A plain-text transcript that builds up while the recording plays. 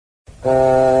Two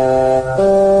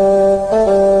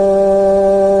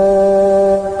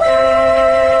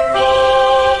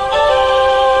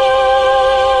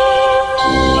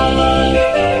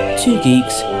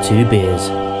Geeks, Two Beers.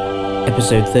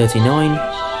 Episode 39,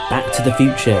 Back to the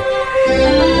Future.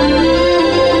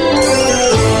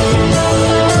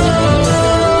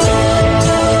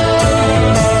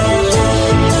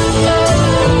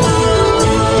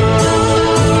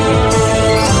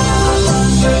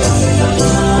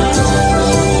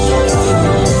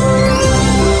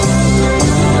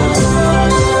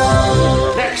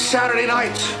 Next Saturday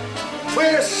night,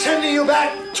 we're sending you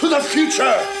back to the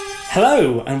future.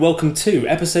 Hello, and welcome to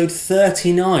episode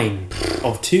 39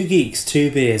 of Two Geeks,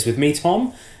 Two Beers with me,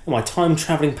 Tom, and my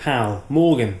time-travelling pal,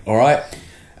 Morgan. Alright.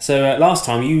 So last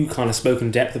time you kind of spoke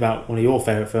in depth about one of your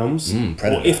favourite films,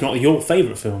 Predator. or if not your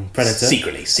favourite film, Predator.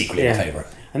 Secretly Yeah. my favourite.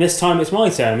 And this time it's my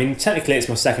turn. I mean, technically it's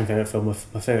my second favourite film.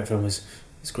 My favourite film is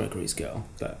Gregory's Girl,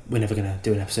 but we're never going to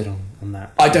do an episode on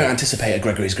that. I don't anticipate a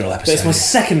Gregory's Girl But episode. it's my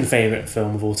second favourite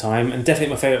film of all time, and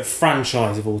definitely my favourite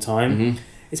franchise of all time.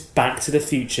 It's Back to the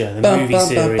Future, the movie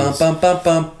series. Oh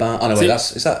no, wait,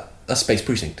 that's Space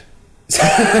Precinct. Which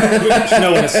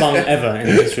no one has sung ever in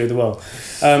the history of the world.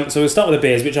 So we'll start with the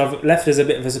beers, which I've left as a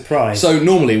bit of a surprise. So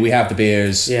normally we have the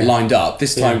beers Yeah. lined up.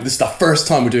 This time, Yeah. this is the first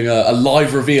time we're doing a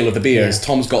live reveal of the beers. Yeah.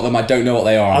 Tom's got them. I don't know what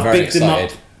they are. I'm I've very bigged them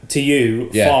excited. up to you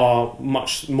Yeah. far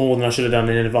much more than I should have done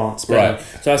in advance. But Right.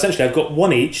 So essentially, I've got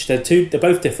one each. They're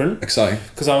both different. Exciting.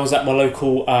 Because I was at my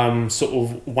local sort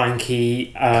of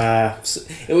wanky.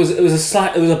 It was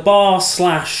a bar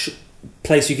slash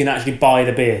place you can actually buy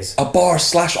the beers. A bar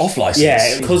 / off license.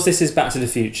 Yeah, because this is Back to the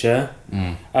Future.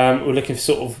 We're looking for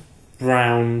sort of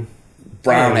brown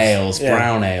ales. Yeah.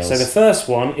 Brown ales. So the first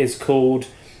one is called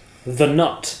The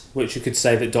Nut, which you could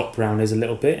say that Doc Brown is a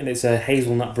little bit, and it's a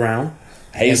hazelnut brown.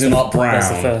 Hazelnut brown. That's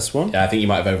the first one. Yeah, I think you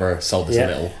might have oversold this a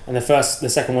little. And the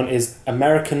second one is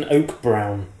American Oak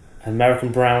Brown, American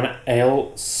Brown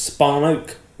Ale Sparn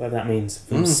Oak, whatever that means,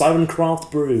 from Siren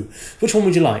Craft Brew. Which one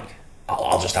would you like?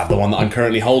 I'll just have the one that I'm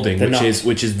currently holding, The Nut.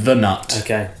 which is the Nut.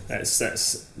 Okay,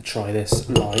 let's try this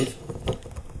live.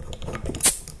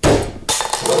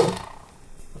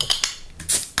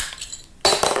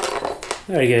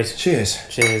 Very good. Cheers.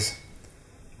 Cheers.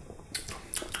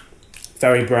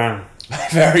 Very brown.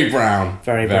 Very brown.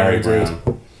 Very indeed.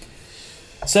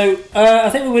 So, I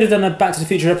think we would have done a Back to the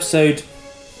Future episode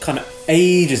kind of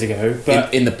ages ago,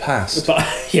 but in the past. but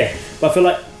I feel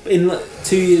like in like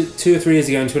 2 or 3 years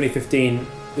ago in 2015, there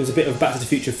was a bit of Back to the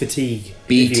Future fatigue.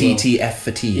 if you will. BTTF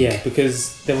fatigue. Yeah,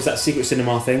 because there was that secret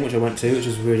cinema thing which I went to, which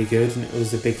was really good, and it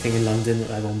was the big thing in London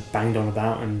that everyone banged on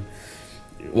about. And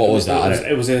What was that?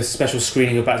 It was a special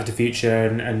screening of Back to the Future,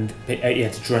 and you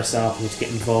had to dress up and to get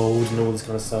involved and all this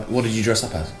kind of stuff. What did you dress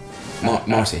up as?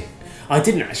 Marty. I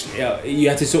didn't actually. You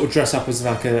had to sort of dress up as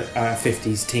like a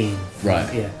 50s teen.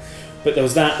 Right. Yeah. But there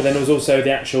was that, but then there was also the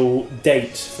actual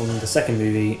date from the second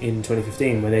movie in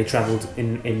 2015 where they travelled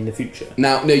in the future.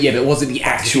 Now, no, yeah, but was it the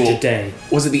actual Future day?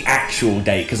 Was it the actual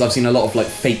date? Because I've seen a lot of like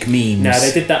fake memes. No,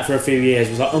 they did that for a few years.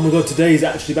 It was like, oh my god, today is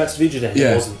actually Back to the Future Day.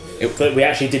 Yeah. It wasn't. But we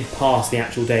actually did pass the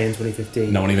actual day in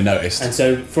 2015. No one even noticed. And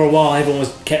so for a while, everyone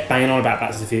was kept banging on about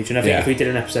Back to the Future. And I think Yeah. if we did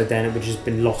an episode then, it would have just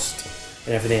been lost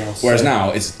in everything else. Whereas So-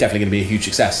 now, it's definitely going to be a huge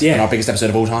success. Yeah. And our biggest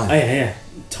episode of all time. Oh yeah.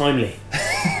 Timely.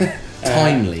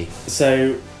 Timely.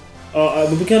 So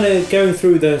we're going to go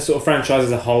through the sort of franchise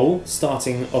as a whole,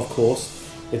 starting, of course,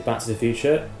 with Back to the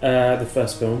Future, the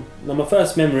first film. Now, my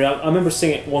first memory, I remember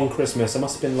seeing it one Christmas. I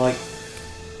must have been like,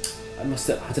 it must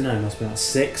have been like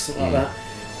 6, something like that.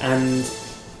 And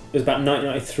it was about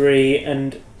 1993,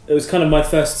 and it was kind of my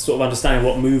first sort of understanding of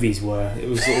what movies were. It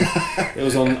was sort of, it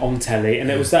was on telly, and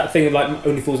it was that thing of like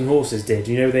Only Fools and Horses did.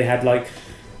 You know, they had like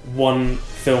one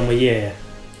film a year.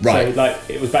 Right. So, like,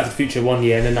 it was Back to the Future 1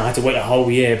 year, and then I had to wait a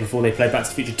whole year before they played Back to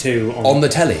the Future 2 On the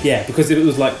telly? Yeah, because it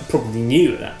was like probably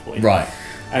new at that point. Right.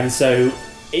 And so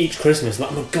each Christmas,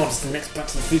 like, oh my god, it's the next Back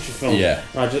to the Future film. Yeah.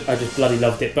 And I just bloody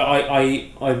loved it. But I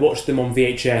watched them on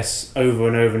VHS over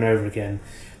and over and over again.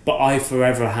 But I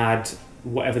forever had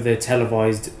whatever the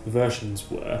televised versions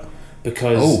were,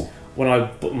 because when I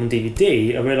bought them on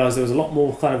DVD, I realised there was a lot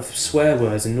more kind of swear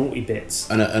words and naughty bits.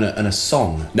 And a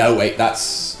song. No, wait,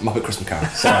 that's Muppet Christmas Carol.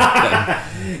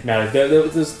 Sorry. No,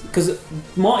 because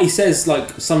Marty says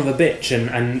like son of a bitch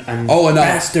and Oh, no.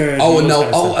 bastard. Oh, and all no.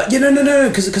 this kind of stuff. Yeah, no.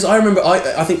 Because I remember,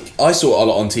 I think I saw it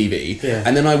a lot on TV, Yeah.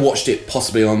 and then I watched it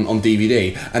possibly on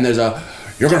DVD, and there's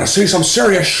you're going to see some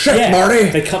serious shit, Yeah, Marty.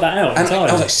 they cut that out And entirely.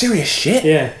 I was like, serious shit?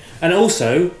 Yeah, and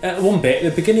also at one bit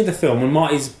at the beginning of the film when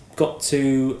Marty's got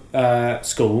to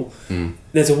school,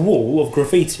 there's a wall of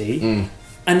graffiti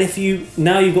And if you've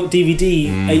got DVD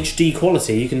HD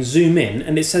quality, you can zoom in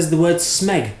and it says the word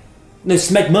Smeg. No,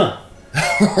 Smegma.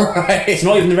 Right. It's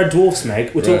not even the Red Dwarf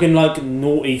Smeg. We're talking like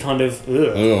naughty kind of.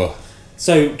 Ugh.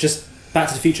 So just Back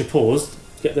to the Future paused.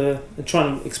 Try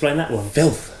and explain that one.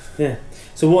 Filth. Yeah.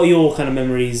 So what are your kind of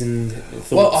memories and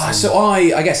thoughts? Well, so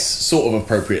I guess sort of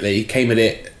appropriately came at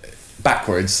it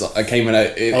backwards. I came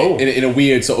at it in a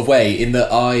weird sort of way, in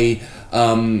that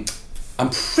I'm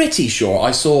pretty sure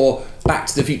I saw Back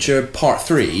to the Future Part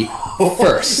 3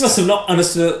 first. You must have not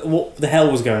understood what the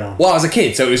hell was going on. Well, I was a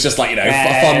kid, so it was just like, a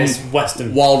fun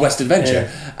Western. Wild West adventure.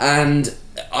 Yeah. And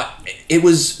it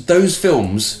was, those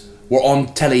films were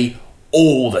on telly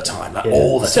all the time,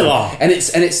 all the Still time. are. And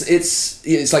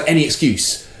it's like any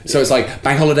excuse. So it's like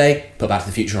bank holiday, put Back to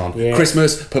the Future on. Yeah.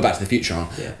 Christmas, put Back to the Future on.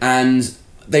 Yeah. And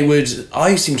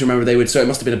I seem to remember so it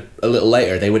must have been a little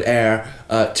later, they would air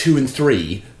 2 and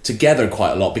 3 together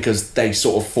quite a lot, because they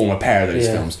sort of form a pair, those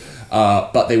films.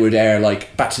 But they would air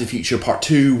like Back to the Future Part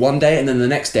 2 one day, and then the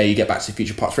next day you get Back to the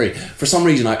Future Part 3. For some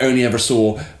reason, I only ever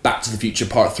saw Back to the Future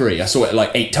Part 3. I saw it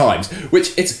like 8 times,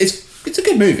 which it's a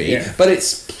good movie, but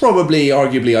it's probably,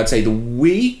 arguably, I'd say the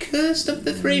weakest of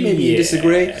the 3. Maybe you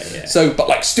disagree. Yeah. So, but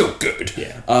like still good.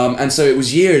 Yeah. And so it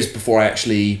was years before I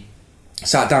actually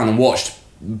sat down and watched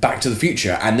Back to the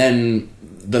Future, and then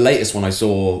the latest one I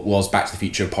saw was Back to the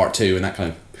Future Part 2, and that kind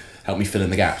of helped me fill in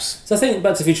the gaps. So I think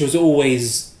Back to the Future was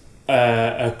always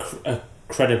a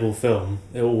credible film.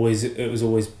 It was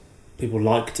always people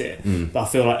liked it, but I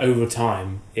feel like over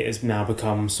time it has now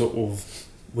become sort of,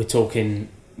 we're talking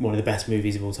one of the best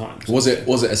movies of all time. Was it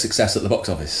a success at the box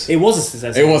office? It was a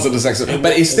success. It wasn't a success,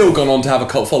 but it's still gone on to have a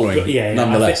cult following.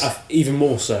 Nonetheless, I think even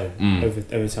more so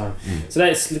over time. So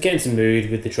let's get into the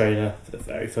mood with the trailer for the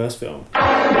very first film.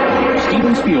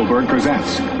 Steven Spielberg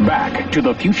presents Back to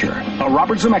the Future, a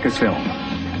Robert Zemeckis film.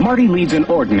 Marty leads an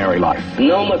ordinary life.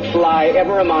 No McFly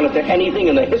ever amounted to anything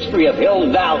in the history of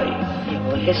Hill Valley. Yeah,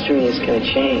 well, history is going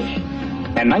to change.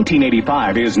 And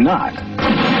 1985 is not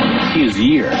his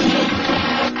year.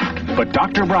 But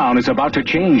Dr. Brown is about to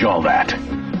change all that.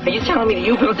 Are you telling me that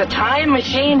you built a time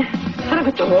machine out of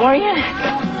a DeLorean?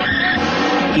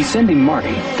 He's sending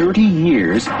Marty 30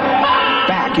 years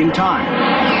back in time.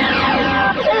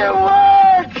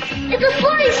 It's a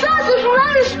flying saucer from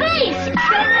outer space!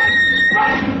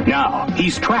 Now,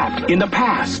 he's trapped in the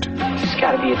past, It's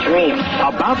got to be a dream.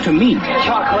 about to meet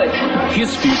Chocolate.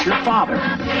 his future father.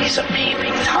 He's a baby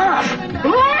tough.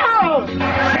 Wow!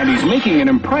 And he's making an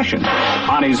impression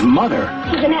on his mother.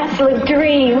 He's an absolute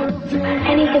dream.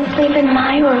 And he can sleep in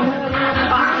my room.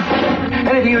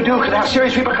 Anything you do could have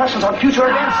serious repercussions on future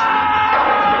events.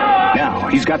 Now,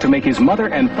 he's got to make his mother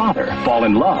and father fall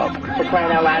in love. For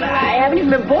crying out loud, I haven't even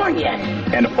been born yet.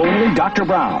 And only Dr.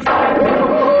 Brown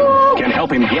can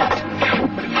help him get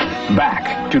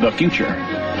back to the future.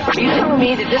 Are you telling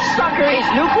me that this sucker is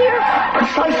nuclear?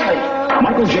 Precisely.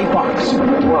 Michael J. Fox,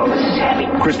 Whoa, this is heavy.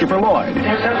 Christopher Lloyd,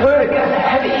 There's that word again,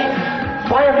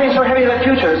 heavy. Why are things so heavy in the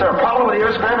future? Is there a problem with the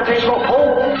Earth's gravitational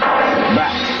pull?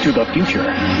 Back to the Future.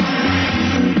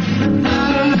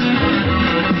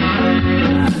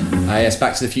 Yes,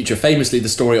 Back to the Future, famously the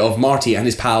story of Marty and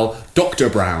his pal Dr.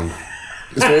 Brown.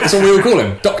 That's what we all call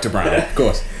him, Dr. Brown, of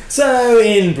course. So,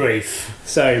 in brief,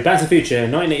 Back to the Future,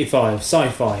 1985,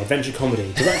 sci-fi, adventure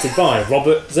comedy, directed by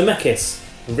Robert Zemeckis,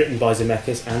 and written by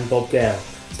Zemeckis and Bob Gale.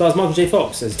 Stars Michael J.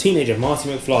 Fox as teenager Marty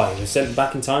McFly, who is sent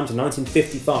back in time to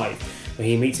 1955, where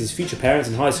he meets his future parents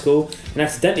in high school and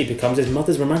accidentally becomes his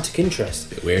mother's romantic interest.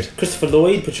 Bit weird. Christopher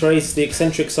Lloyd portrays the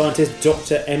eccentric scientist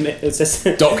Dr.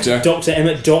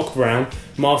 Emmett Doc Brown,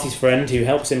 Marty's friend, who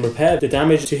helps him repair the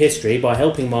damage to history by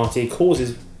helping Marty cause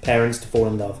his parents to fall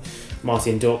in love.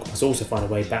 Marty and Doc must also find a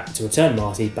way back to return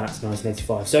Marty back to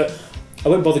 1985. So I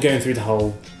won't bother going through the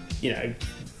whole,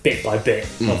 bit by bit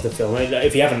of the film.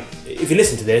 If you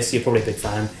listen to this, you're probably a big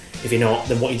fan. If you're not,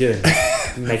 then what are you doing?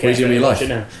 Make What are you doing in your life? It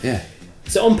now. Yeah.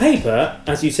 So on paper,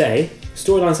 as you say,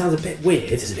 storyline sounds a bit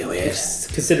weird. It's a bit weird.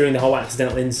 Considering the whole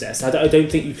accidental incest. I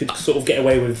don't think you could sort of get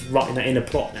away with writing that in a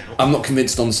plot now. I'm not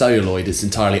convinced on celluloid it's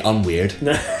entirely unweird.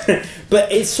 No.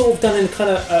 But it's sort of done in kind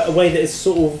of a way that is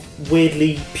sort of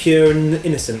weirdly pure and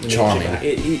innocent. When Charming. You watch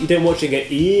it. You don't watch it and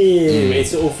go, ew.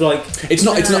 It's sort of like, It's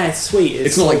not sweet.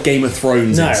 It's not like Game of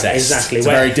Thrones no, incest. exactly. It's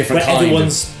a very different where kind.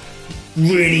 Everyone's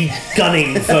really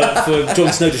gunning for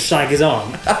Jon Snow to shag his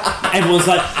arm. Everyone's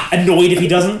like annoyed if he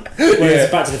doesn't. Whereas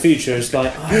Back to the Future, it's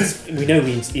like, we know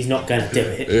he's not going to do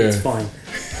it. Yeah. It's fine.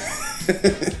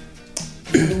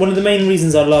 One of the main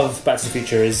reasons I love Back to the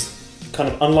Future is kind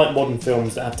of unlike modern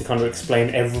films that have to kind of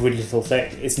explain every little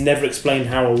thing. It's never explained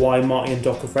how or why Marty and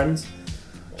Doc are friends.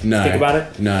 No. Think about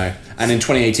it. No. And in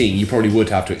 2018, you probably would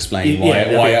have to explain There'll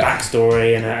be why a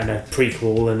backstory and a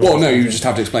prequel. And well, no, you just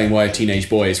have to explain why a teenage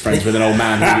boy is friends with an old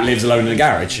man who lives alone in a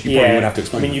garage. You probably would have to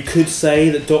explain. I mean, you could say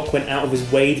that Doc went out of his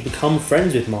way to become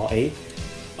friends with Marty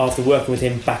after working with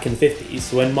him back in the 50s.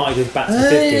 So when Marty goes back to the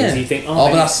 50s, you think,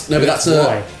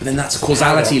 but then that's a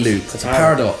causality loop. It's a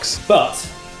paradox. But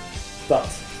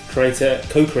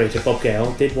co-creator Bob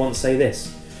Gale did once say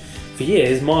this. For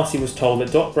years, Marty was told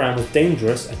that Doc Brown was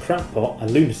dangerous, a crackpot, a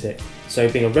lunatic. So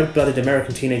being a red-blooded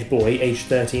American teenage boy, aged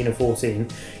 13 or 14,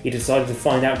 he decided to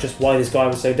find out just why this guy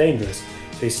was so dangerous.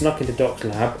 So he snuck into Doc's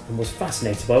lab and was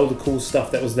fascinated by all the cool stuff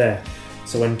that was there.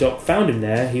 So when Doc found him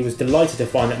there, he was delighted to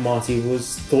find that Marty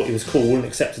thought he was cool and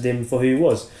accepted him for who he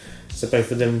was. So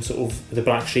both of them sort of were the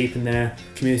black sheep in their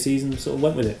communities and sort of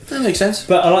went with it. That makes sense.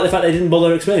 But I like the fact they didn't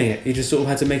bother explaining it. You just sort of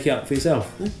had to make it up for yourself.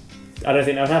 I don't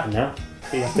think that would happen now.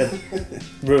 You have to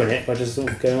ruin it by just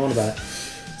sort of going on about it.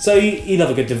 So you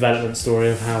love a good development story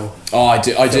of how... Oh, I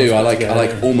do. I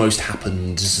like almost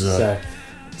happened. So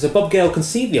Bob Gale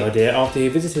conceived the idea after he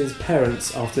visited his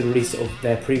parents after the release of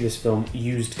their previous film,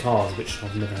 Used Cars, which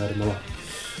I've never heard in my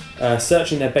life.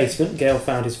 Searching their basement, Gale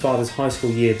found his father's high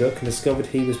school yearbook and discovered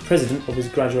he was president of his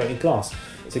graduating class.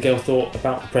 So Gale thought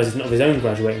about the president of his own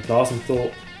graduating class and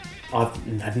thought, I've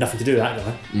had nothing to do with that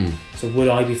guy. So would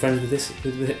I be friends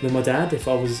with my dad if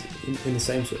I was in the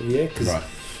same sort of year? Because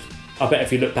I bet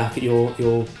if you look back at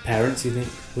your parents, you think,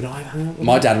 would I have hung out with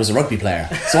My dad was a rugby player,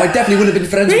 so I definitely wouldn't have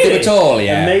been friends with him at all.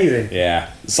 Yeah, amazing.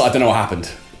 Yeah, so I don't know what happened.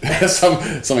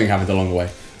 Something happened along the way.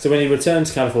 So when he returned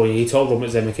to California, he told Robert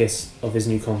Zemeckis of his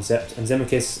new concept, and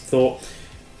Zemeckis thought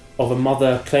of a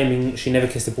mother claiming she never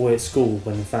kissed a boy at school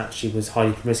when in fact she was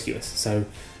highly promiscuous. So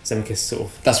Zemeckis sort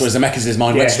of... That's where Zemeckis'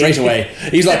 mind went straight away.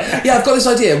 He's like, yeah, I've got this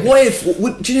idea.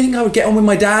 Do you think I would get on with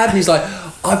my dad? And he's like,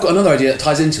 I've got another idea that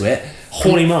ties into it.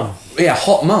 Horny mum. Yeah,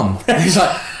 hot mum. And he's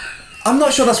like, I'm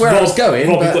not sure that's where I was going.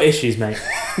 Rob, you've got issues, mate.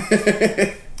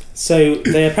 So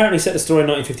they apparently set the story in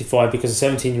 1955 because a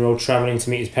 17-year-old travelling to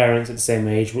meet his parents at the same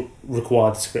age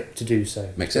required the script to do so.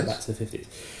 Makes sense. Back to the 50s.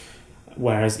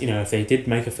 Whereas, if they did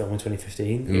make a film in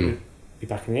 2015, it would be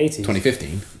back in the 80s.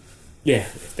 2015? Yeah,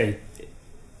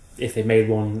 if they made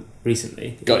one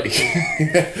recently. Got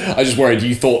it. I just worried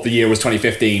you thought the year was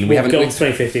 2015. We haven't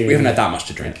 2015. We haven't had that much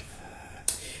to drink.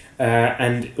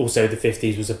 And also the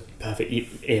 50s was a perfect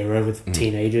era with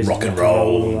teenagers, rock and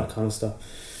roll, all that kind of stuff.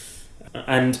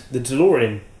 And the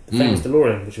DeLorean, the famous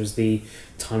DeLorean, which was the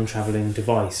time-travelling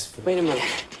device. Wait a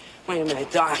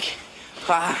minute, Doc.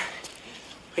 Are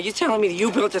you telling me that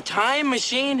you built a time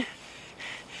machine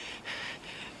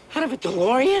out of a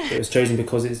DeLorean? It was chosen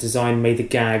because its design made the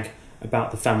gag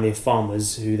about the family of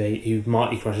farmers who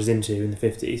Marty crashes into in the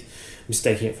 50s,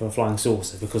 mistaking it for a flying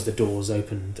saucer because the doors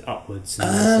opened upwards. And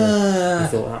I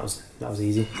thought that was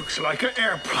easy. Looks like an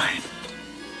airplane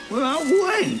without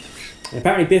wings. And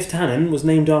apparently Biff Tannen was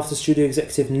named after studio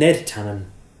executive Ned Tannen,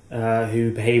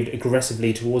 who behaved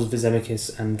aggressively towards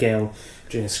Zemeckis and Gale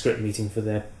during a script meeting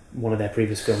for one of their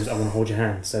previous films, I Want to Hold Your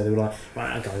Hand. So they were like,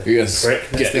 right, that guy's a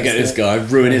prick. Get this guy,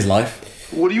 ruin his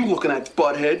life. What are you looking at,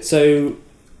 butthead? So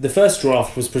the first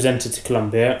draft was presented to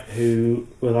Columbia, who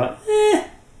were like,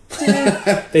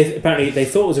 They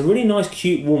thought it was a really nice,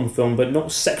 cute, warm film, but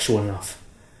not sexual enough.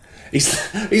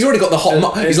 He's already got the hot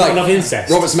mum. He's like, enough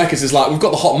incest. Robert Zemeckis is like, we've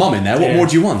got the hot mum in there. What more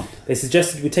do you want? They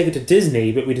suggested we take it to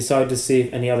Disney, but we decided to see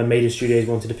if any other major studios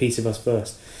wanted a piece of us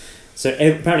first. So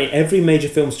apparently every major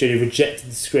film studio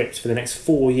rejected the script for the next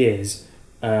 4 years,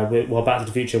 while Back to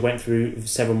the Future went through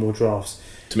several more drafts.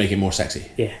 To make it more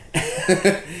sexy. Yeah.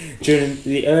 During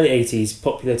the early 80s,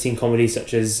 popular teen comedies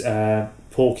such as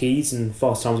Porky's and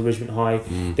Fast Times at Ridgemont High,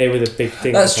 they were the big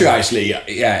thing. That's true, actually.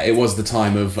 Yeah, it was the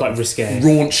time of like risque,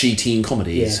 raunchy teen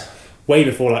comedies. Yeah. Way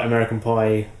before like American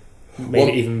Pie made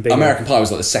it even bigger. American Pie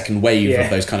was like the second wave of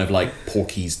those kind of like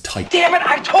Porky's type. Damn it,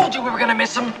 I told you we were going to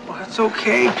miss him. Well, it's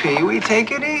okay, Pee-wee.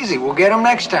 Take it easy. We'll get him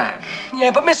next time.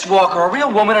 Yeah, but Miss Walker, a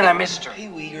real woman, and I missed her.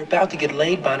 Pee-wee, you're about to get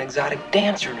laid by an exotic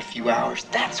dancer in a few hours.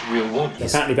 That's a real woman.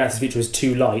 Apparently Back to the Future was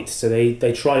too light, so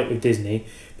they tried it with Disney,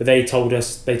 but they told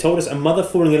us a mother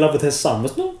falling in love with her son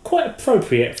was not quite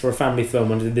appropriate for a family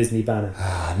film under the Disney banner.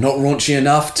 Not raunchy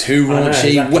enough, too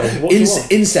raunchy.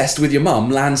 Exactly. Incest with your mum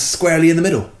lands squarely in the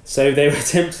middle. So they were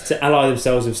attempting to ally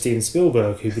themselves with Steven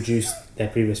Spielberg, who produced their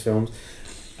previous films.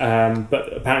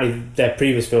 But apparently their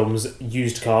previous films,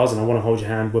 Used Cars and I Want to Hold Your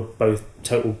Hand, were both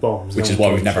total bombs. Which is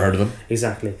why we've never heard of them.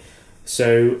 Exactly.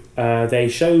 So they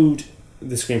showed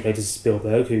the screenplay to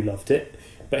Spielberg, who loved it,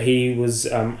 but he was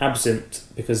absent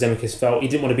because Zemeckis felt he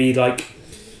didn't want to be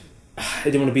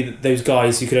those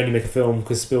guys who could only make a film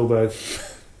because Spielberg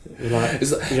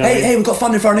was like, hey, we've got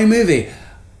funding for our new movie.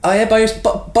 Oh yeah, by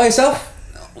yourself?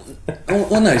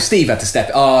 Well, no, Steve had to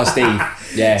step. Oh, Steve.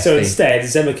 Yeah. So Steve. instead,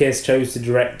 Zemeckis chose to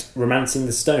direct *Romancing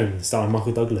the Stone*, starring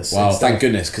Michael Douglas. Wow, instead. thank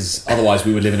goodness, because otherwise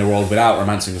we would live in a world without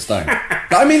 *Romancing the Stone*.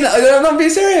 I mean, I'm not being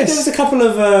serious. There's a couple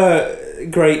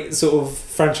of great sort of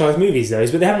franchise movies, those,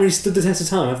 but they haven't really stood the test of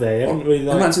time, have they? They haven't really,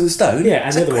 *Romancing the Stone*. Yeah,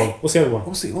 and the other one. What's the other one?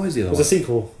 What is the other It one? was a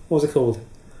sequel. What was it called?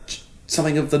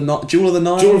 Something of the Jewel of the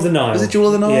Nile. Jewel of the Nile. Is it Jewel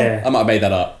of the Nile? Yeah. I might have made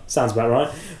that up. Sounds about right.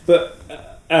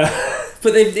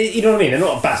 But they, you know what I mean? They're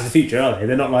not Back to the Future, are they?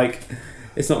 They're not like.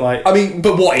 It's not like. I mean,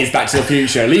 but what is Back to the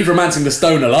Future? Leave *Romancing the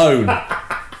Stone* alone.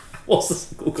 What's the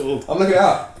sequel called? I'm looking it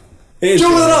up. It is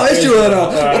Jewel of the Nile. It's It is Jewel of the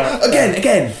Nile.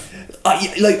 Again.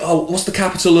 What's the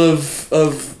capital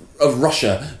of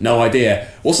Russia? No idea.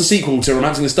 What's the sequel to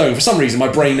 *Romancing the Stone*? For some reason, my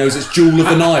brain knows it's *Jewel of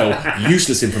the Nile*.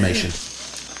 Useless information.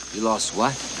 You lost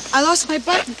what? I lost my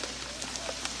button.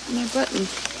 My button.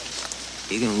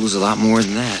 You're gonna lose a lot more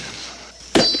than that.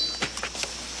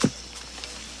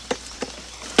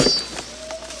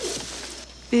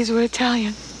 These were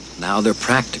Italian. Now they're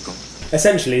practical.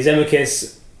 Essentially,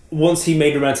 Zemeckis, once he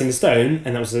made *Romancing the Stone*,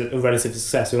 and that was a relative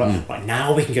success, we were like, right,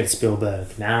 now we can go to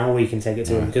Spielberg. Now we can take it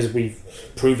to him because we've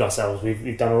proved ourselves.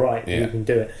 We've done all right. Yeah. We can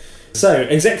do it. So,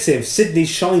 executive Sidney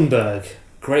Sheinberg,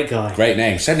 great guy. Great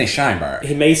name, Sidney Sheinberg.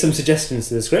 He made some suggestions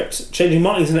to the script, changing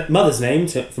Martin's mother's name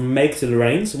from Meg to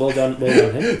Lorraine. So well done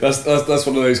him. That's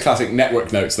one of those classic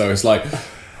network notes, though. It's like,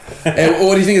 what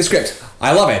do you think of the script?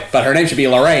 I love it, but her name should be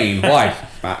Lorraine. Why?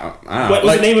 What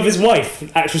was the name of his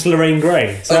wife? Actress Lorraine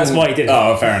Gray. So that's why he did it.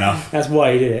 Oh, fair enough. That's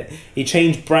why he did it. He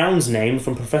changed Brown's name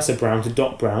from Professor Brown to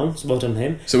Doc Brown. So well done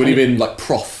him. So would he been like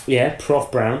Prof? Yeah,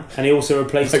 Prof Brown. And he also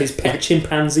replaced his pet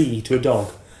chimpanzee to a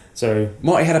dog. So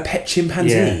Marty had a pet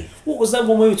chimpanzee. yeah. What was that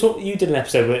one we were talking? You did an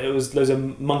episode where it was loads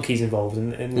of monkeys involved in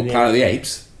Well, Planet of the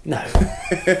Apes. No.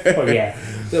 Oh yeah.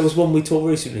 There was one we talked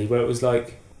recently where it was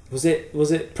like. Was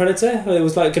it Predator? It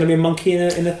was like going to be a monkey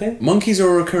in a thing? Monkeys are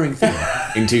a recurring theme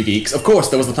in Two Geeks. Of course,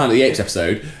 there was the Planet of the Apes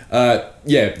episode.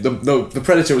 The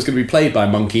Predator was going to be played by a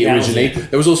monkey originally.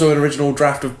 There was also an original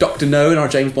draft of Dr. No in our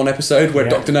James Bond episode where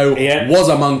Dr. No was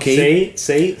a monkey.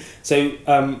 See. So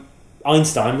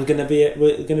Einstein was going to be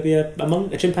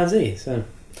a chimpanzee. So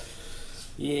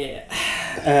yeah,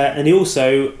 and he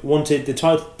also wanted the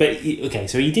title. But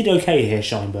so he did okay here,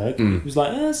 Sheinberg. He was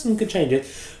like, some good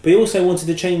changes. But he also wanted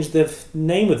to change the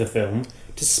name of the film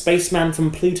to Spaceman from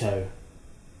Pluto.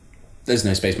 There's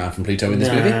no Spaceman from Pluto in this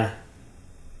movie.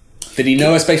 Did he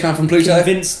know a Spaceman from Pluto?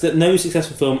 Convinced that no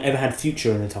successful film ever had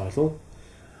future in the title.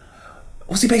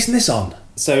 What's he basing this on?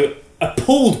 So,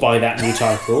 appalled by that new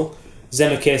title,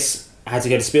 Zemeckis had to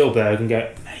go to Spielberg and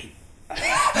go, mate.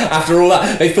 After all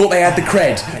that, they thought they had the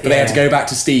cred, but they had to go back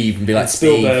to Steve and be like,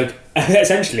 Spielberg.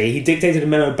 Essentially, he dictated a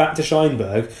memo back to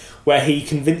Sheinberg where he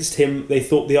convinced him they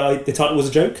thought the title was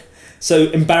a joke.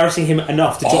 So embarrassing him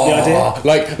enough to drop the idea.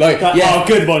 Yeah,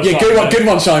 good one. Yeah, Sheinberg. good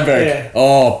one, Sheinberg. Yeah.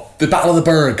 Oh, the Battle of the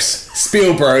Bergs.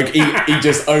 Spielberg, he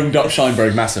just owned up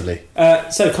Sheinberg massively.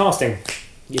 So casting,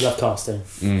 you love casting.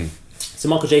 So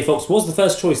Michael J. Fox was the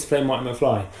first choice to play Marty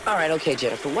McFly. All right, okay,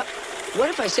 Jennifer. What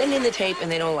if I send in the tape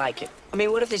and they don't like it? I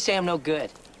mean, what if they say I'm no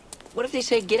good? What if they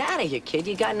say, get out of here, kid?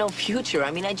 You got no future.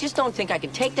 I mean, I just don't think I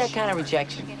can take that kind of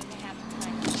rejection.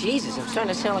 Jesus, I'm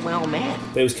starting to sound like my old man.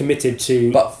 But it was committed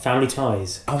to Family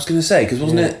Ties. I was going to say, because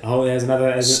wasn't it... Oh, there's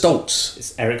another... Stoltz.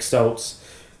 It's Eric Stoltz.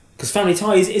 Because Family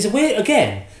Ties is a weird...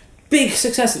 Again, big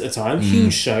success at the time.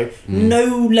 Huge show.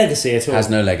 No legacy at all. Has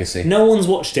no legacy. No one's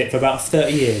watched it for about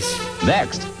 30 years.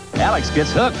 Next, Alex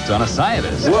gets hooked on a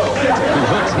scientist who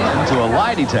hooks him to a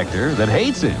lie detector that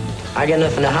hates him. I got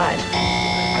nothing to hide.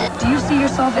 Do you see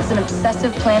yourself as an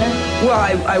obsessive planner? Well,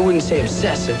 I wouldn't say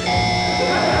obsessive.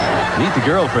 Meet the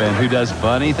girlfriend who does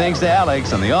funny things to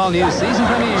Alex on the all-new season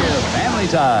premiere of Family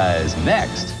Ties.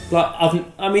 Next. Like,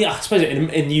 I suppose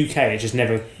in the UK it just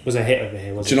never was a hit over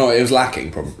here, was it? Do you know what it was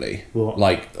lacking, probably? What?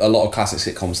 Like, a lot of classic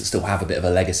sitcoms that still have a bit of a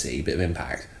legacy, a bit of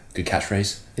impact. Good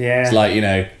catchphrase. Yeah. It's like,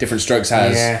 Different Strokes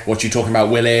has What You Talking About,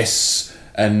 Willis,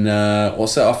 and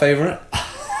what's our favourite?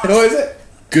 What is it?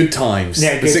 Good Times.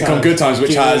 Yeah, the sitcom Good Times,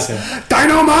 which has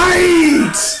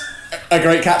Dynamite! A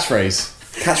great catchphrase.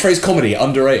 Catchphrase comedy,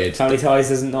 underrated. Family Ties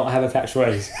does not have a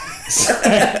catchphrase.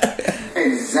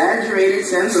 Exaggerated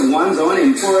sense of one's own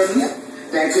importance.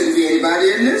 That couldn't be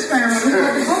anybody in this family.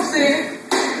 What the folks said.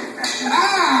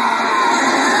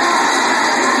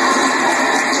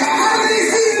 Holiday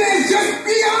season has just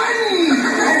begun.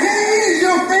 And here is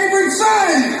your favorite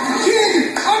son,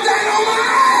 Kid of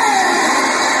Dynamite.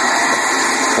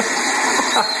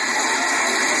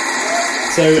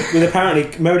 So, with apparently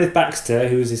Meredith Baxter,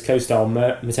 who was his co-star on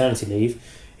maternity leave,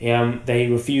 they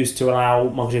refused to allow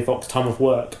Michael J. Fox time off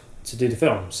work to do the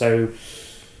film, so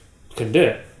couldn't do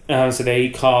it. So they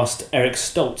cast Eric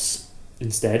Stoltz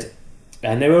instead,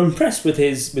 and they were impressed with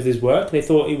his work. They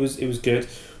thought it was good,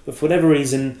 but for whatever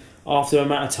reason, after a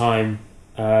amount of time,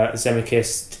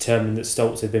 Zemeckis determined that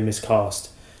Stoltz had been miscast.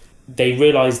 They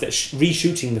realised that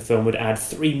reshooting the film would add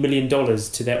 $3 million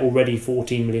to their already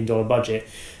 $14 million budget.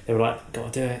 They were like,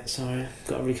 gotta do it, sorry,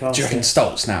 gotta recast it. Do you reckon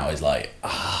Stoltz now is like,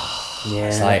 yeah,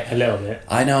 it's like, a little bit.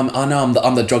 I know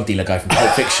I'm the drug dealer guy from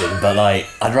Pulp Fiction, but like,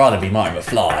 I'd rather be Marty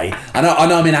McFly. I know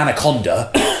I'm in Anaconda,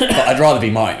 but I'd rather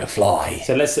be Marty McFly.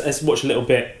 So let's watch a little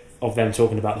bit of them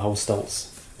talking about the whole Stoltz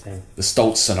thing. The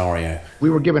Stoltz scenario. We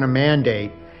were given a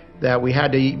mandate that we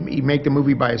had to make the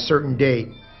movie by a certain date.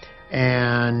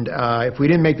 And if we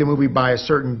didn't make the movie by a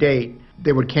certain date,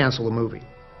 they would cancel the movie.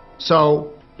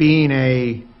 So being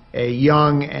a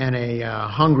young and a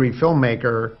hungry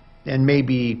filmmaker, and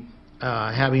maybe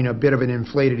having a bit of an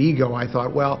inflated ego, I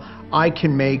thought, well, I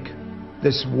can make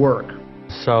this work.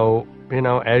 So,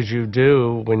 as you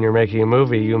do when you're making a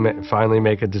movie, you finally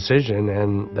make a decision,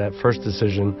 and that first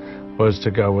decision was to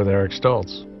go with Eric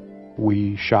Stoltz.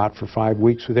 We shot for 5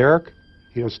 weeks with Eric.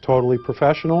 He was totally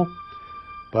professional,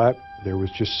 but there was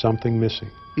just something missing.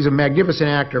 He's a magnificent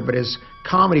actor, but his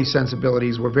comedy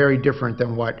sensibilities were very different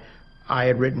than what I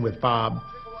had written with Bob,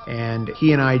 and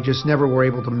he and I just never were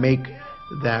able to make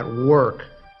that work.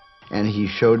 And he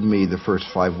showed me the first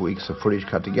 5 weeks of footage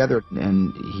cut together,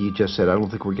 and he just said, I don't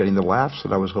think we're getting the laughs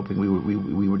that I was hoping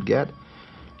we would get.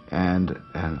 And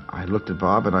I looked at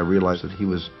Bob, and I realized that he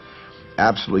was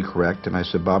absolutely correct, and I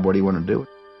said, Bob, what do you want to do?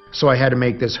 So I had to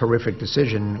make this horrific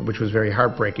decision, which was very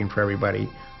heartbreaking for everybody.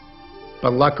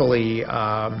 But luckily,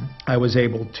 I was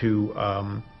able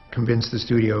to convince the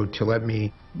studio to let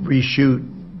me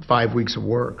reshoot 5 weeks of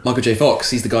work. Michael J. Fox,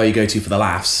 he's the guy you go to for the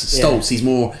laughs. Stoltz, he's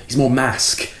more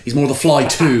Mask. He's more The Fly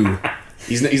 2.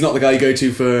 He's not the guy you go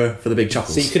to for the big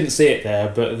chuckles. So you couldn't see it there,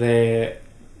 but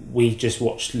we just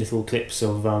watched little clips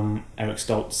of Eric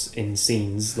Stoltz in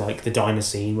scenes like the diner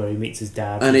scene where he meets his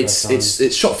dad. And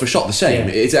it's shot for shot the same.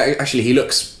 Yeah. It's actually, he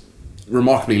looks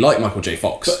remarkably like Michael J.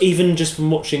 Fox. But even just from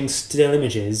watching still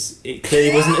images, it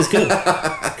clearly wasn't as good.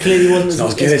 Clearly wasn't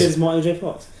as good as Michael J.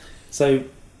 Fox. So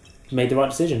made the right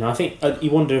decision. I think you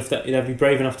wonder if they'd be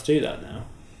brave enough to do that now.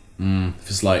 If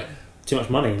it's like too much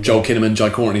money. Joel Kinnaman, Jai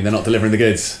Courtney, they're not delivering the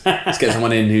goods. Let's get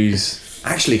someone in who's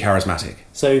actually charismatic.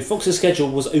 So Fox's schedule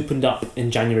was opened up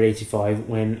in January '85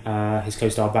 when his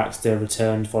co-star Baxter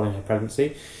returned following her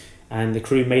pregnancy, and the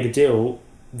crew made a deal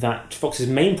that Fox's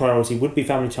main priority would be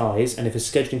Family Ties, and if a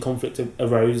scheduling conflict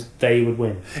arose, they would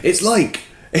win. It's like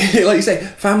you say,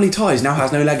 Family Ties now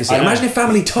has no legacy. Imagine if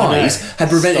Family Ties had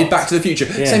prevented Back to the Future.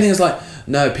 Yeah. Same thing as like,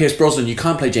 no, Pierce Brosnan, you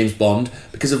can't play James Bond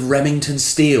because of Remington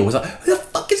Steele. It's like, who the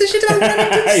fuck gives a shit about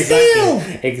Remington Steele?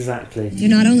 Exactly. You're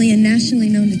not only a nationally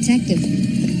known detective,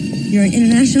 you're an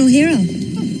international hero.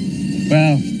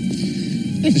 Well,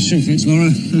 let the shoe fits, Laura.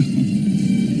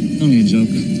 Only a joke.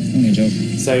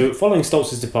 So, following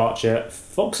Stoltz's departure,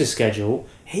 Fox's schedule,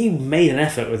 he made an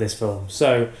effort with this film.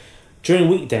 So, during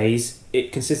weekdays,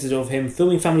 it consisted of him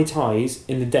filming Family Ties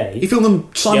in the day. He filmed them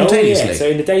simultaneously? Yeah. So,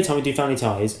 in the daytime, he'd do Family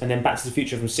Ties, and then Back to the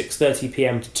Future from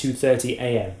 6:30pm to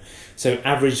 2:30am. So,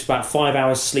 averaged about 5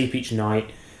 hours sleep each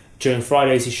night. During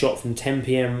Fridays, he shot from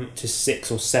 10pm to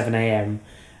 6 or 7am,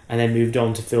 and then moved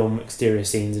on to film exterior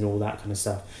scenes and all that kind of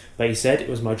stuff. But he said, it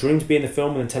was my dream to be in the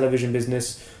film and the television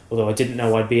business, although I didn't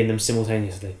know I'd be in them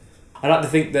simultaneously. I like to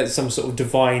think that some sort of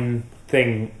divine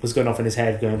thing was going off in his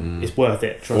head going, it's worth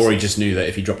it, trust Or me. he just knew that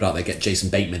if he dropped out, they'd get Jason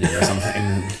Bateman in or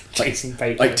something. Jason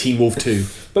Bateman. Like Teen Wolf 2.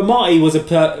 But Marty was a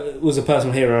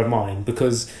personal hero of mine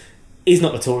because he's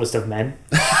not the tallest of men.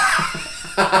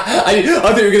 I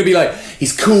thought you were going to be like,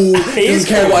 he's cool, he doesn't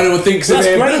care what anyone thinks of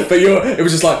him. Great. But it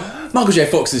was just like, Michael J.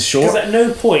 Fox is short. Because at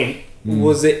no point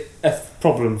was it a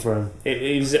problem for him.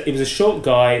 He was a short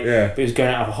guy, but he was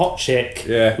going out with a hot chick.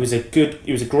 Yeah. He was a great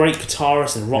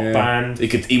guitarist in a rock band. He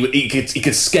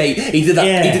could skate. He did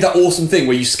that awesome thing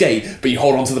where you skate, but you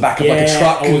hold on to the back of like a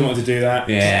truck. I always wanted to do that.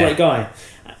 Yeah. Just a great guy.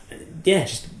 Yeah,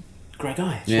 just a great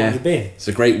guy. Just wanted to be. It's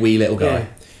a great wee little guy. Yeah.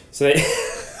 So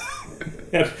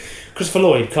Christopher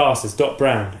Lloyd cast as Doc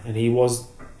Brown, and he was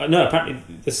apparently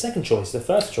the second choice. The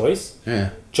first choice,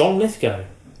 John Lithgow.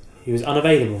 He was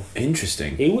unavailable.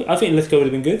 Interesting. I think Lithgow would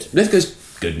have been good. Lithgow's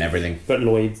good and everything, but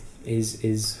Lloyd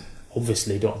is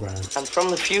obviously Doc Brown. I'm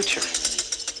from the future.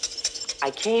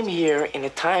 I came here in a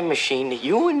time machine that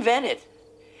you invented.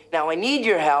 Now I need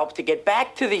your help to get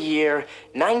back to the year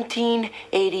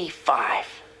 1985.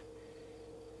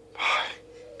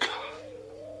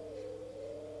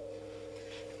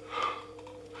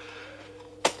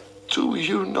 Do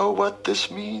you know what this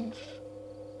means?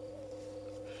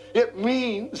 In It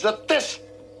means that this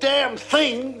damn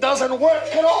thing doesn't work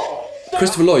at all.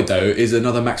 Christopher Lloyd, though, is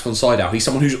another Max von Sydow. He's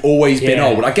someone who's always been Yeah.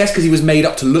 old. I guess because he was made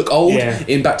up to look old Yeah.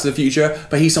 in Back to the Future,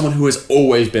 but he's someone who has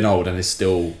always been old and is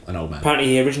still an old man. Apparently,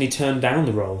 he originally turned down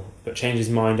the role, but changed his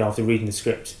mind after reading the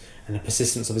script and the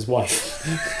persistence of his wife.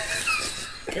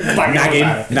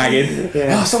 Nagging.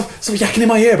 Yeah. Oh, stop yakking in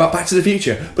my ear about Back to the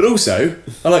Future. But also,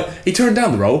 he turned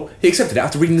down the role, he accepted it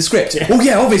after reading the script. Yeah. Well,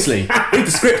 yeah, obviously. Read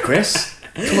the script, Chris.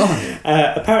 Come on.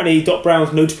 Apparently, Doc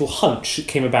Brown's notable hunch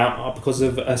came about because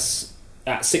of us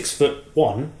at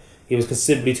 6'1", he was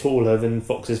considerably taller than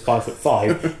Fox's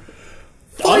 5'5".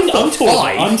 I'm taller.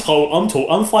 I'm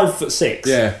tall. I'm 5'6".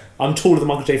 Yeah. I'm taller than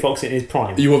Michael J. Fox in his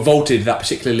prime. You were vaulted that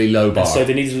particularly low bar. And so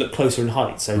they needed to look closer in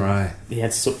height. So right. he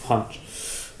had to sort of hunch.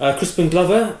 Crispin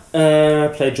Glover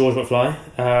played George McFly.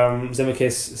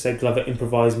 Zemeckis said Glover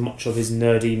improvised much of his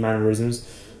nerdy mannerisms.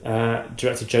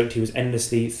 Director joked he was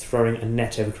endlessly throwing a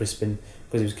net over Crispin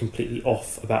because he was completely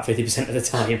off about 50% of the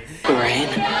time. Lorraine,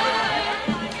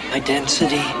 my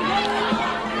density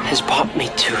has brought me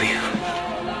to you.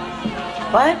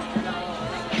 What?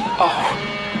 Oh,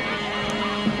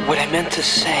 what I meant to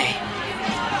say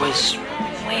was...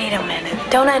 Wait a minute.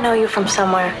 Don't I know you from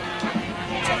somewhere?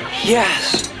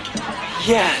 Yes,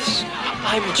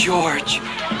 I'm George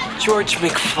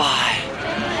McFly.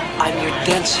 I'm your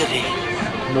density.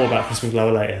 More about Crispin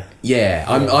Glover later. Yeah,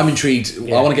 I'm intrigued.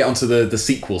 Yeah. I want to get onto the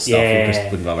sequel stuff Yeah. with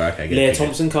Crispin Glover. Okay, good. Leah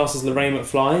Thompson cast as Lorraine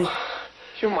McFly.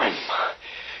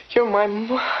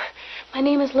 My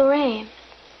name is Lorraine.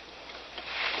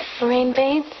 Lorraine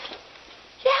Baines?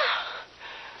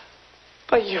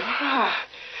 But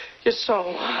you're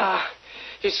so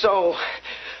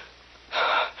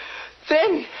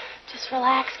thin. Just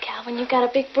relax, Calvin. You've got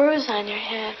a big bruise on your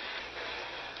head.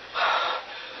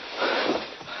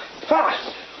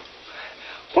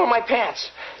 Where are my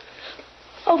pants?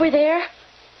 Over there?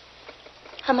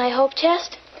 On my hope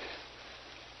chest?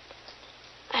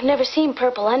 I've never seen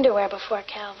purple underwear before,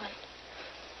 Calvin.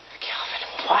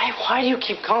 Why do you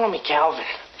keep calling me Calvin?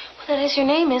 Well, that is your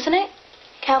name, isn't it?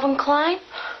 Calvin Klein?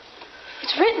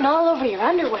 It's written all over your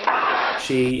underwear.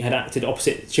 She had acted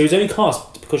opposite... She was only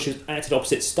cast because she was acted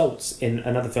opposite Stoltz in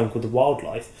another film called The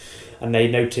Wildlife. And they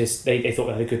noticed... They thought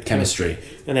they had a good chemistry.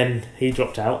 And then he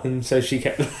dropped out, and so she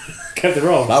kept the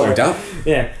role. That worked out.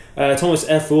 Yeah. Thomas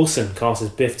F. Wilson cast as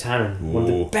Biff Tannen. One of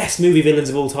the best movie villains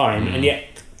of all time, and yet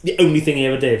the only thing he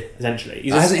ever did, essentially.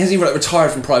 Hasn't he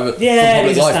retired from private from Yeah,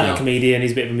 public he's a life stand-up now? comedian,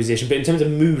 he's a bit of a musician, but in terms of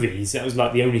movies, that was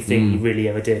like the only thing he really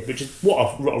ever did, which is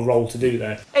what a role to do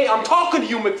there. Hey, I'm talking to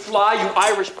you, McFly, you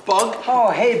Irish bug.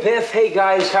 Oh, hey, Biff. Hey,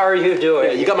 guys. How are you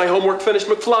doing? Yeah, you got my homework finished,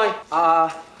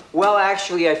 McFly? Well,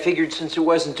 actually, I figured since it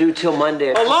wasn't due till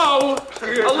Monday... Hello?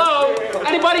 Hello?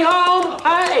 Anybody home?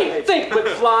 Hey, think,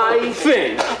 McFly,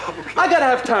 think. I gotta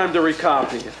have time to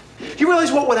recopy it. You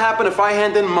realize what would happen if I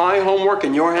hand in my homework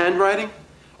in your handwriting?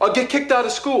 I'll get kicked out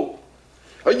of school.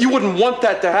 You wouldn't want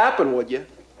that to happen, would you?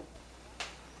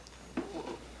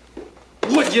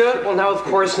 Would you? Well, no, of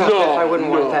course not, Biff. I wouldn't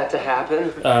want that to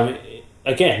happen.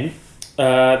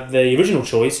 The original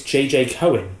choice, J.J.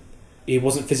 Cohen, he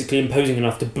wasn't physically imposing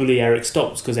enough to bully Eric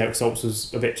Stoltz because Eric Stoltz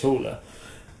was a bit taller.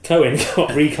 Cohen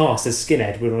got recast as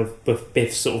Skinhead, one of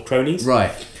Biff's sort of cronies.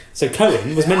 Right. So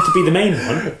Cohen was meant to be the main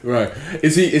one. Right.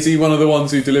 Is he one of the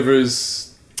ones who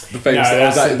delivers the famous... No,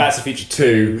 that's Back to the Future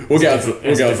 2. We'll get onto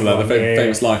that, the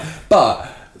famous line.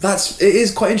 But it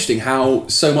is quite interesting how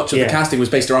so much of the casting was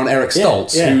based around Eric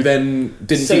Stoltz, who then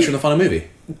didn't feature in the final movie.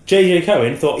 J.J.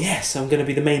 Cohen thought, yes, I'm going to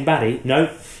be the main baddie.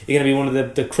 No, you're going to be one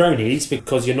of the cronies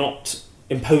because you're not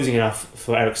imposing enough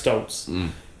for Eric Stoltz.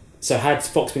 So had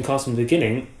Fox been cast from the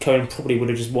beginning, Cohen probably would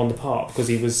have just won the part because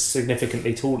he was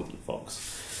significantly taller than Fox.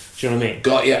 Do you know what I mean?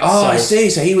 Got you. Oh, I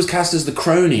see. So he was cast as the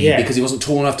crony because he wasn't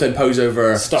tall enough to impose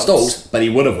over Stoltz, but he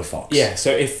would have with Fox. Yeah, so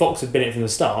if Fox had been it from the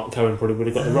start, Cohen probably would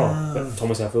have got the role, but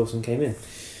Thomas F. Wilson came in.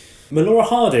 Melora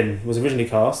Hardin was originally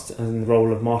cast in the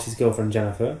role of Marty's girlfriend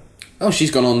Jennifer. Oh,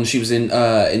 she's gone on. She was in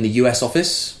the US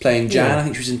Office playing Jan. Yeah. I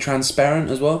think she was in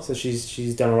Transparent as well. So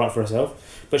she's done all right for herself.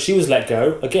 But she was let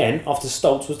go again after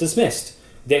Stoltz was dismissed.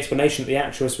 The explanation that the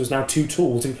actress was now too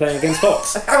tall to be playing against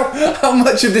Fox. How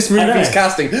much of this movie's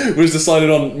casting was decided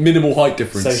on minimal height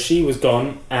difference? So she was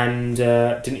gone and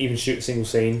didn't even shoot a single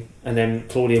scene. And then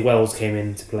Claudia Wells came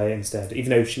in to play it instead,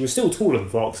 even though she was still taller than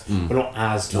Fox, but not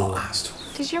as tall.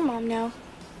 Does your mom know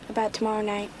about tomorrow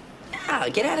night? Ah,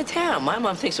 get out of town. My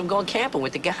mom thinks I'm going camping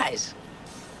with the guys.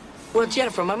 Well,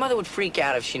 Jennifer, my mother would freak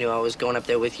out if she knew I was going up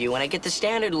there with you, and I get the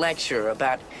standard lecture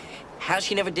about how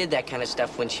she never did that kind of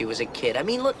stuff when she was a kid. I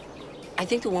mean, look, I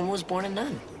think the woman was born a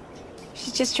nun.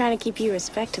 She's just trying to keep you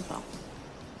respectable.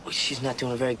 Well, she's not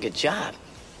doing a very good job.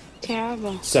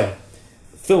 Terrible. So,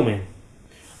 filming.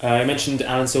 I mentioned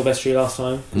Alan Silvestri last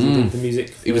time, because he did the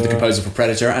music. He was the composer for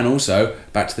Predator and also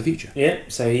Back to the Future. Yeah,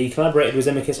 so he collaborated with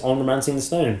Zemeckis on Romancing the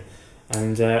Stone.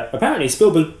 And apparently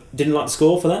Spielberg didn't like the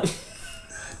score for that.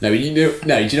 No, do you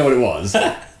know what it was?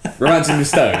 Romancing the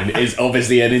Stone is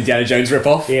obviously an Indiana Jones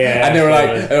ripoff. Yeah. And they were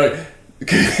like,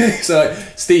 so like,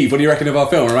 Steve, what do you reckon of our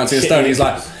film, Romancing the Stone? He's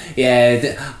like,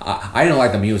 yeah, I didn't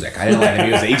like the music. He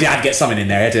had to get something in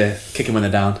there. He had to kick him when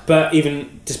they're down. But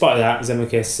even despite that,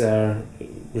 Zemeckis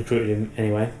recruited him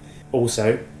anyway.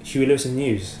 Also, Huey Lewis and the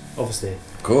News, obviously.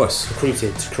 Of course.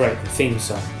 Recruited to create the theme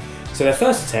song. So their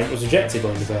first attempt was rejected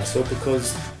by Universal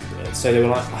because... So they were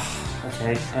like,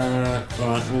 okay, right,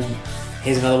 well,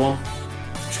 here's another one.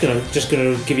 Just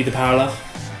gonna give you the parallel.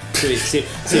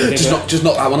 Just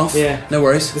knock that one off. Yeah, no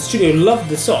worries. The studio loved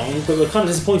the song, but were kind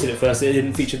of disappointed at first that it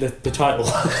didn't feature the title.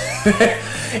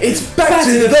 It's Back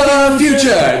to the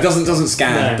Future. It doesn't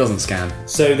scan. No. It doesn't scan.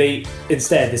 So the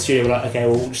studio were like, okay,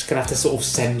 well, we're just gonna have to sort of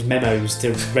send memos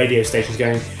to radio stations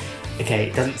going, okay,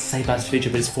 it doesn't say Back to the Future,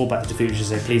 but it's for Back to the Future,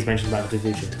 so please mention Back to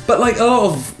the Future. But like a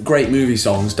lot of great movie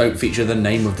songs don't feature the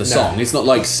name of the song. It's not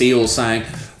like Seal sang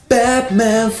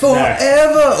Batman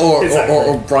Forever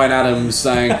or Bryan Adams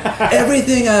saying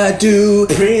Everything I Do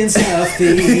Prince of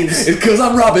Thieves. It's because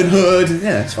I'm Robin Hood.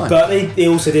 Yeah, it's fine. But they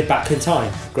also did Back in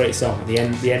Time, great song at the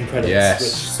end credits, Yes.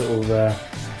 which sort of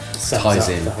sums Ties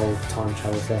up in the whole time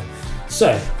travel thing.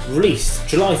 So, released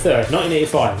July 3rd,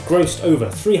 1985, grossed over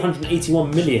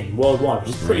 381 million worldwide,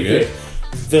 which is pretty good.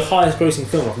 The highest grossing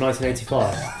film of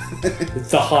 1985.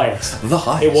 The highest.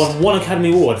 It won 1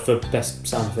 Academy Award for Best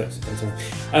Sound Effects.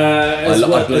 I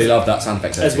bloody love that sound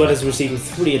effects. As well as receiving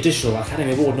 3 additional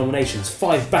Academy Award nominations,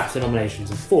 5 BAFTA nominations,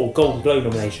 and 4 Golden Globe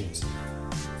nominations.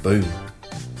 Boom.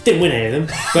 Didn't win any of them,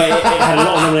 but it had a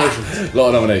lot of nominations. A lot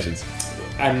of nominations.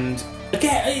 And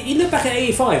again, you look back at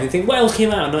 85 and think, what else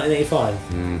came out in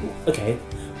 1985? Okay.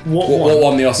 What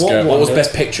won the Oscar? What was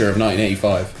Best Picture of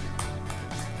 1985?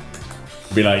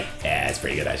 Be like, yeah, it's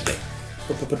pretty good actually.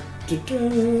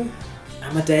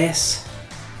 Amadeus.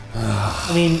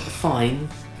 I mean, fine.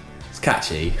 It's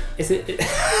catchy. Is it?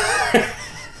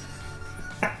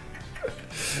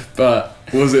 But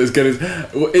was it as good as?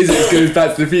 Is it as good as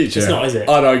Back to the Future? It's not, is it?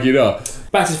 I'd argue not.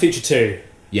 Back to the Future 2.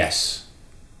 Yes.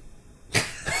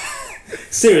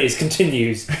 Series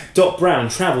continues. Doc Brown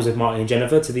travels with Marty and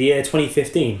Jennifer to the year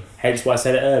 2015, hence why I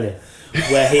said it earlier,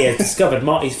 where he has discovered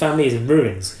Marty's family is in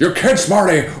ruins. Your kids,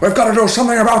 Marty! We've got to do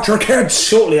something about your kids!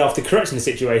 Shortly after correcting the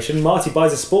situation, Marty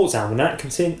buys a sports almanac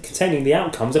containing the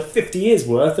outcomes of 50 years'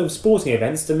 worth of sporting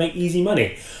events to make easy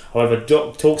money. However,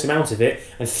 Doc talks him out of it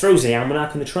and throws the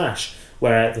almanac in the trash,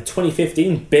 where the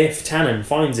 2015 Biff Tannen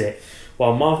finds it,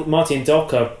 while Marty and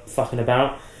Doc are fucking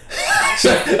about.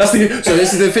 So this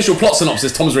is the official plot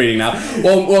synopsis Tom's reading now.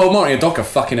 Well, Marty and Doc are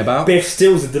fucking about. Biff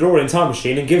steals the DeLorean time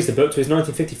machine and gives the book to his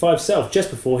 1955 self just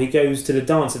before he goes to the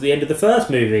dance at the end of the first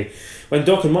movie. When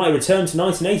Doc and Marty return to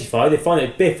 1985, they find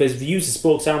that Biff has used the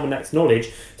sports almanac's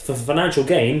knowledge for financial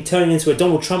gain, turning into a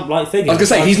Donald Trump-like figure. I was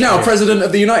going to say, he's now president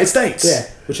of the United States. Yeah,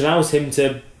 which allows him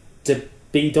to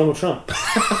be Donald Trump.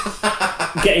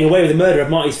 Getting away with the murder of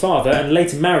Marty's father and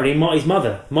later marrying Marty's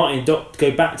mother. Marty and Doc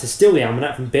go back to steal the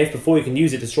almanac from Biff before he can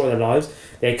use it to destroy their lives.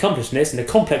 They accomplish this in a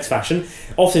complex fashion,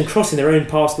 often crossing their own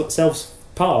selves'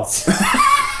 paths.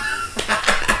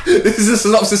 This is a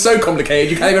synopsis so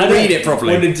complicated you can't even read it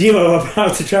properly. When the duo are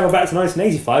about to travel back to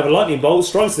 1985, a lightning bolt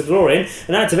strikes the DeLorean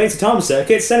and activates a time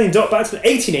circuit, sending Doc back to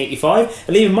 1885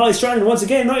 and leaving Marty stranded once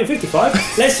again in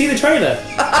 1955. Let's see the trailer.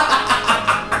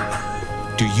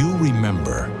 Do you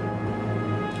remember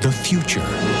the future?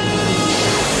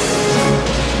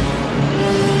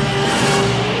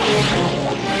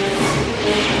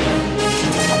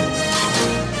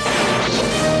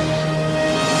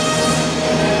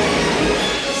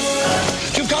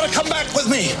 You've got to come back with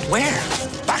me. Where?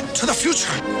 Back to the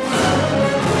future.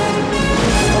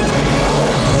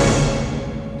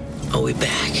 Are we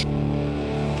back?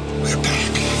 We're back.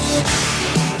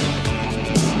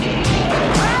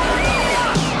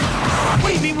 What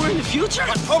do you mean we're in the future?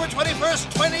 October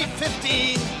 21st,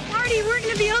 2015. Marty, we're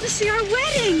going to be able to see our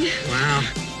wedding. Wow.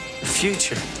 The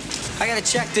future. I gotta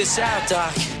check this out,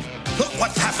 Doc. Look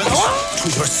what happens to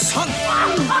your son.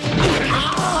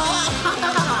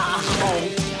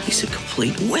 He's a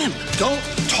complete wimp. Don't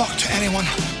talk to anyone.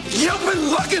 You've been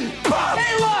looking, Bob.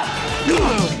 Hey, look!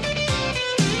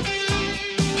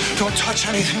 Don't touch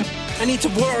anything. I need to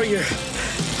borrow your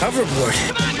hoverboard.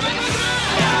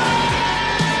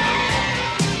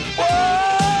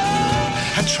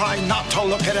 And try not to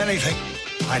look at anything.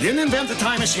 I didn't invent the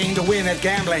time machine to win at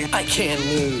gambling. I can't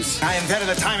lose. I invented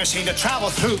a time machine to travel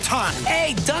through time.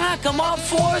 Hey, Doc, I'm all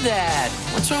for that.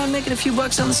 What's wrong with making a few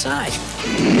bucks on the side?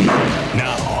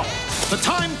 Now, the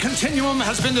time continuum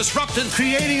has been disrupted,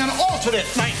 creating an alternate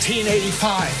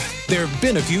 1985. There have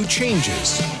been a few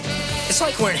changes. It's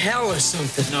like we're in hell or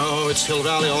something. No, it's Hill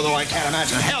Valley, although I can't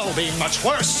imagine hell being much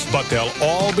worse. But they'll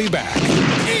all be back.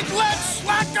 Eat less,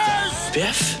 slackers!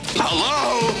 Biff?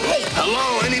 Hello?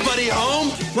 Hello, anybody home?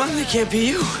 Mom, that can't be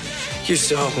you. You're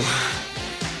so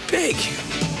big.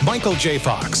 Michael J.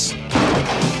 Fox.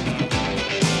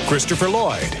 Christopher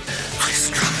Lloyd.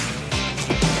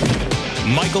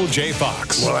 Michael J.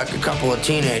 Fox. More like a couple of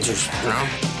teenagers, you know?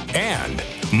 And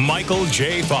Michael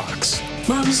J. Fox.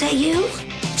 Mom, is that you?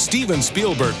 Steven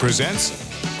Spielberg presents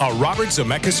a Robert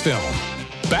Zemeckis film,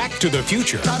 Back to the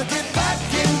Future,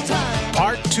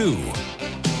 Part 2.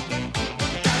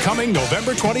 Coming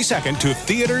November 22nd to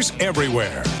theaters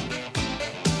everywhere.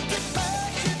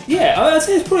 Yeah, I'd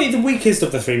say it's probably the weakest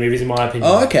of the three movies in my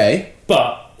opinion. Oh, okay.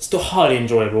 But still highly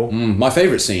enjoyable. My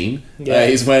favourite scene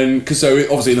is when, because so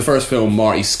obviously in the first film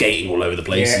Marty's skating all over the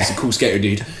place. He's a cool skater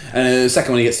dude, and in the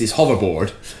second one he gets this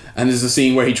hoverboard, and there's a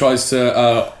scene where he tries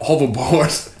to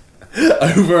hoverboard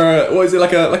over what is it,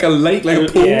 like a lake, like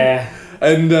a pool,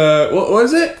 and what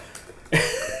is it?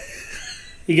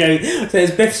 You go, so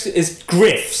it's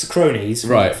Griff's cronies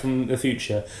Right. from the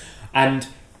future, and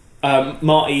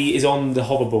Marty is on the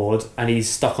hoverboard and he's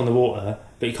stuck on the water,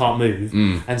 but he can't move,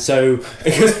 and so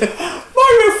he goes,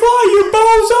 "Mario, fly, you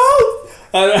bozo!"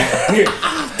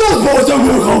 Those balls don't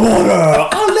work on water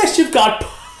unless you've got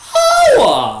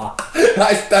power.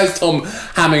 That's Tom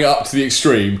hamming it up to the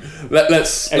extreme.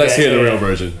 Let's hear the real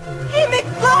version. Hey,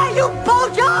 McFly, you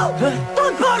bojo!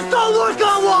 Those boats don't work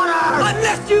on water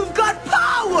unless you've got power!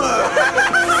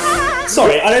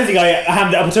 Sorry, I don't think I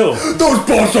hammed it up at all. Those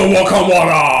boats don't work on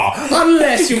water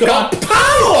unless you've got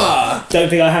power! Don't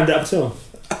think I hammed it up at all.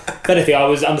 If anything, I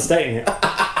was understating it.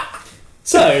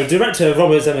 So, director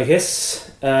Robert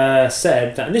Zemeckis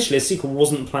said that initially a sequel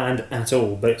wasn't planned at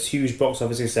all, but its huge box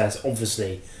office success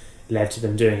obviously led to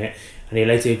them doing it, and he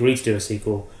later agreed to do a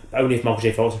sequel, but only if Michael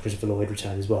J. Fox and Christopher Lloyd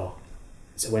returned as well.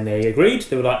 So when they agreed,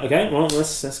 they were like, okay, well,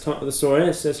 let's come up with a story,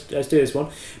 let's do this one.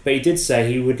 But he did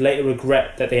say he would later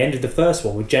regret that they ended the first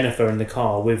one with Jennifer in the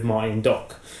car with Marty and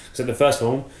Doc. Because at the first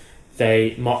one,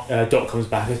 Doc comes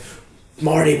back and says,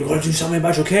 "Marty, we've got to do something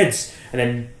about your kids." And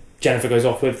then Jennifer goes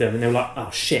off with them, and they were like, "Oh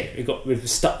shit, we've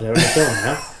stuck there in the film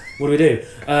now. What do we do?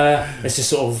 Let's just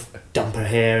sort of dump her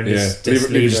here and just leave her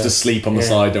her just asleep on the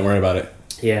side. Don't worry about it."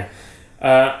 Yeah.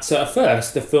 So at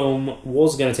first, the film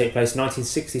was going to take place in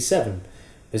 1967,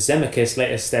 but Zemeckis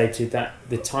later stated that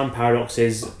the time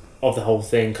paradoxes of the whole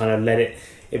thing kind of it'd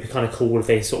be kind of cool if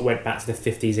they sort of went back to the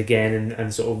 50s again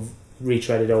and sort of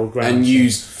retreaded old ground. And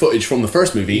used footage from the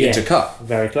first movie intercut.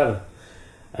 Very clever.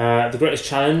 The greatest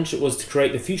challenge was to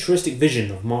create the futuristic vision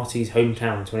of Marty's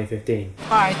hometown in 2015. All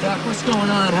right, Doc, what's going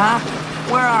on, huh?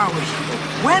 Where are we?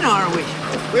 When are we?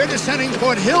 We're descending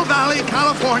toward Hill Valley,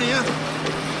 California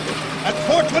at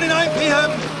 4:29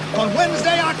 p.m. on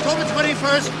Wednesday, October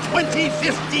 21st,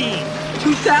 2015.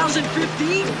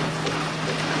 2015?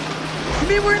 You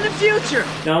mean we're in the future?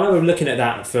 Now, I remember looking at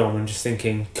that film and just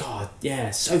thinking, God, yeah,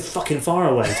 it's so fucking far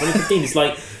away. 2015 is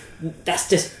like...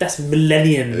 That's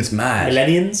millenniums. It's mad.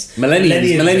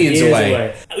 Millenniums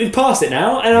away. We've passed it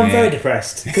now, and I'm very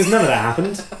depressed because none of that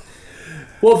happened.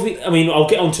 What if we, I mean, I'll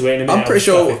get onto it in a minute. I'm pretty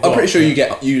sure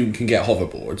you can get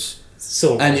hoverboards.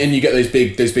 And you get those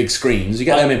big screens. You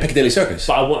get them in Piccadilly Circus.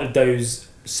 But I wanted those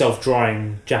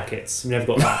self-drying jackets. We never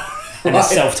got that. And the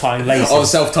self-tying laces. Oh, the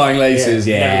self-tying laces.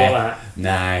 Yeah. Never got that.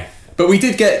 Nah. But we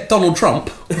did get Donald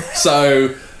Trump.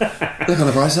 So look on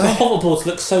the bright side. The hoverboards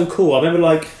look so cool. I remember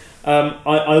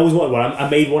I always wanted one. I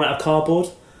made one out of cardboard.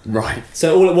 Right.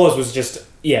 So all it was just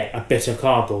a bit of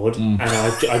cardboard, and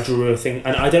I drew a thing,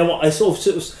 and I don't know what I sort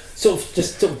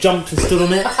of jumped and stood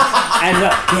on it, and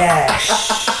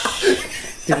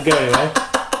didn't go anywhere.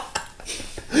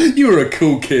 You were a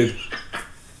cool kid.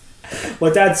 My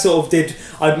dad sort of did.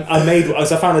 I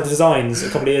found the designs a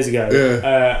couple of years ago.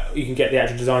 Yeah. You can get the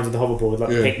actual designs of the hoverboard, like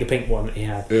the pink one that he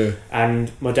had. Yeah.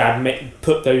 And my dad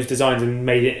put those designs and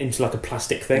made it into like a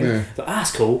plastic thing. Yeah. Like,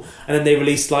 that's cool. And then they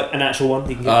released like an actual one.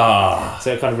 You can get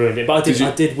so it kind of ruined it. But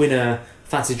I did win a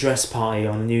fancy dress party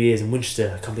on New Year's in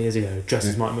Winchester a couple of years ago, dressed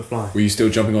as Marty McFly. Were you still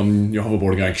jumping on your hoverboard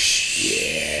and going,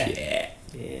 shh? Yeah.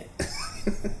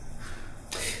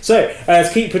 So, to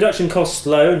keep production costs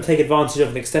low and take advantage of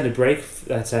an extended break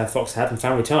that Fox had from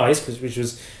Family Ties, which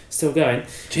was still going,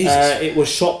 it was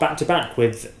shot back-to-back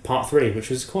with Part 3, which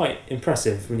was quite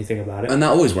impressive when you think about it. And that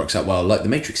always works out well, like the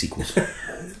Matrix sequels.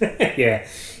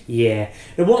 Yeah.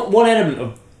 Now, one element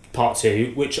of Part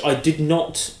 2, which I did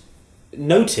not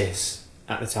notice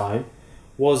at the time,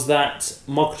 was that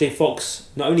Michael J. Fox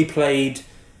not only played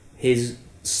his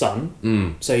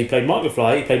son, so he played Mike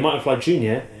McFly, he played Mike McFly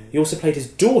Jr., he also played his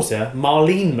daughter,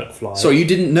 Marlene McFly. So you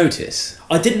didn't notice?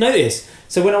 I didn't notice.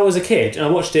 So when I was a kid, and I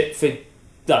watched it for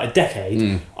like a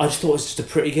decade, I just thought it was just a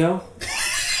pretty girl.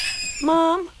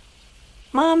 Mom,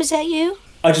 is that you?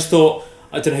 I just thought,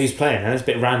 I don't know who's playing her, it's a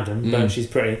bit random, but she's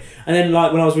pretty. And then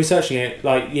like when I was researching it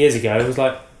like years ago, I was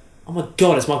like, oh my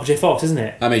god, it's Michael J. Fox, isn't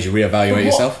it? That made you reevaluate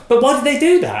yourself? But why did they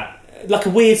do that? Like a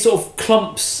weird sort of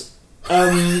clumps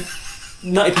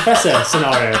Nutty Professor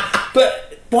scenario.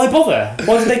 But why bother?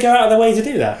 Why did they go out of their way to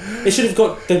do that? They should have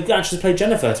got the actress who played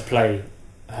Jennifer to play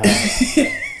her.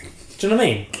 Do you know what I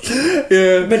mean?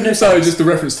 Yeah. But no, sorry, just the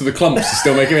reference to the clumps is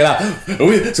still making me laugh.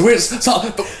 So it's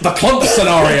the clump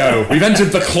scenario. We've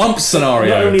entered the clump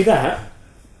scenario. Not only that,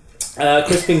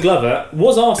 Crispin Glover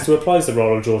was asked to reprise the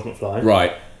role of George McFly.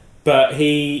 Right. But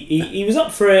he was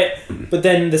up for it, but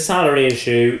then the salary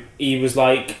issue, he was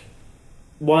like,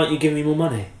 why aren't you giving me more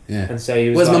money? Yeah. And so he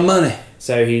was Where's like, my money?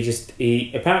 So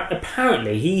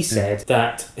apparently he said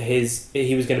that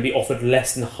he was going to be offered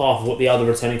less than half of what the other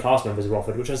returning cast members were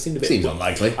offered, which I seemed a bit... Seems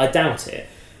unlikely. I doubt it.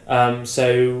 Bob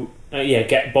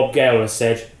Gale has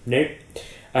said nope.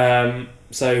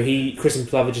 So Crispin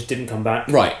Glover just didn't come back.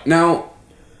 Right. Now,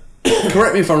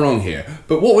 correct me if I'm wrong here,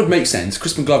 but what would make sense?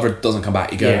 Crispin Glover doesn't come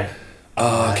back, you go... Yeah.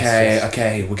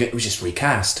 Okay, we just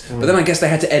recast. But then I guess they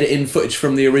had to edit in footage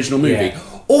from the original movie. Yeah.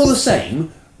 All the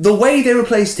same, the way they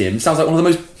replaced him sounds like one of the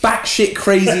most batshit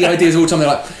crazy ideas of all time. They're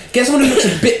like, get someone who looks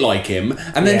a bit like him,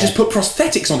 and then just put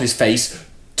prosthetics on his face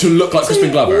to look like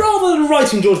Crispin Glover. Rather than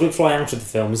writing George McFly out of the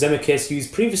film, Zemeckis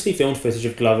used previously filmed footage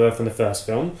of Glover from the first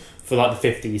film, for like the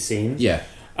 50s scene. Yeah.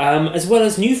 As well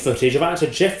as new footage of actor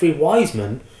Jeffrey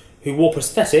Wiseman, who wore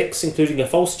prosthetics, including a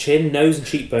false chin, nose and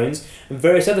cheekbones, and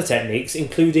various other techniques,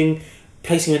 including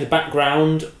placing him in the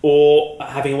background, or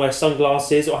having him wear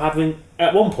sunglasses, or having,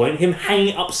 at one point, him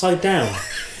hanging upside down.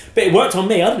 But it worked on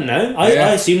me, I didn't know.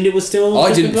 I assumed it was still...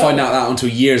 I didn't find out that until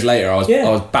years later. I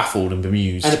was baffled and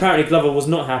bemused. And apparently Glover was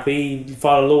not happy. He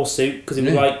filed a lawsuit because he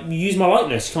was like, you use my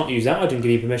likeness, you can't use that, I didn't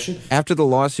give you permission. After the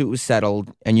lawsuit was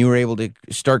settled and you were able to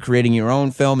start creating your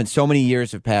own film, and so many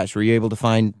years have passed, were you able to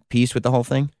find peace with the whole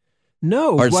thing?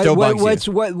 No. Or it still bugs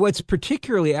you? What's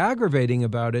particularly aggravating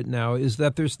about it now is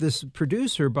that there's this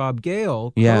producer, Bob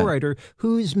Gale, co-writer,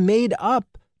 who's made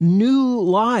up new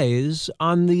lies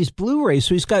on these Blu-rays.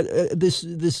 So he's got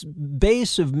this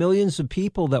base of millions of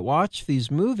people that watch these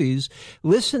movies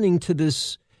listening to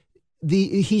this.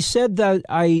 He said that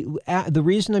the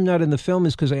reason I'm not in the film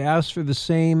is because I asked for the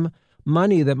same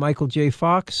money that Michael J.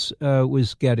 Fox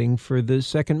was getting for the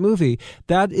second movie.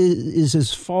 That is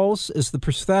as false as the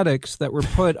prosthetics that were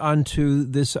put onto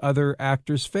this other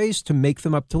actor's face to make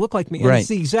them up to look like me. And it's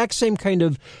the exact same kind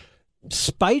of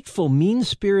spiteful,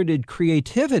 mean-spirited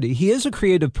creativity. He is a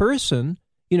creative person.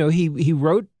 You know, he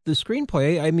wrote the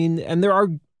screenplay. I mean, and there are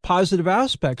positive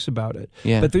aspects about it,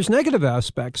 but there's negative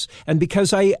aspects. And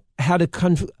because I had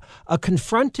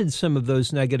confronted some of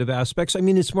those negative aspects, I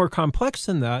mean, it's more complex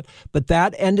than that, but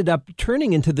that ended up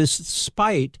turning into this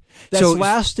spite that's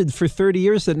lasted for 30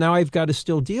 years that now I've got to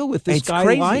still deal with this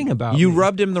guy lying about You me.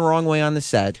 rubbed him the wrong way on the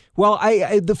set. Well,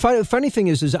 the funny thing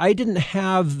is I didn't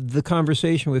have the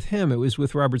conversation with him. It was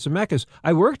with Robert Zemeckis.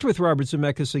 I worked with Robert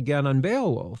Zemeckis again on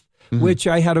Beowulf, which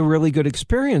I had a really good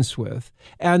experience with.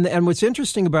 And what's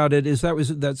interesting about it is that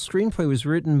screenplay was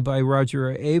written by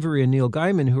Roger Avery and Neil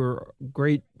Gaiman, who are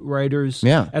great writers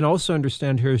and also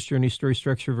understand Hero's Journey story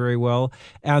structure very well,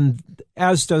 and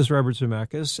as does Robert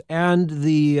Zemeckis. And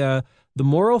the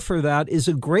moral for that is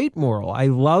a great moral. I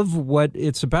love what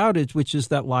it's about, which is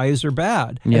that lies are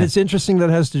bad. And it's interesting that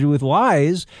it has to do with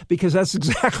lies, because that's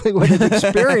exactly what I've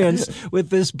experienced with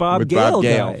this Bob Gale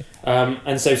guy.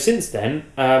 And so since then,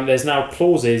 there's now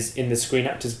clauses in the Screen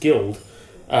Actors Guild,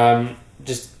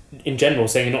 just in general,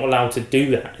 saying you're not allowed to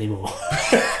do that anymore.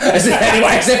 as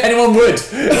if anyone would.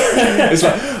 It's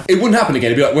like, it wouldn't happen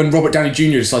again. It'd be like when Robert Downey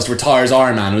Jr. decides to retire as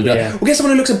Iron Man. It'd be like, well, get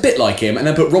someone who looks a bit like him, and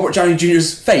then put Robert Downey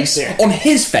Jr.'s face on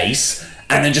his face,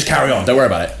 and then just carry on. Don't worry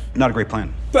about it. Not a great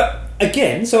plan. But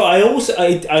again, so I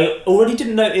already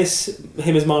didn't notice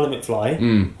him as Marlon McFly,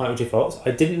 Michael J. Fox.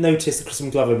 I didn't notice that Crispin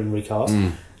Glover had been recast.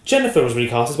 Jennifer was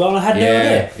recast as well, and I had no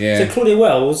idea. Yeah. So Claudia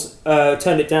Wells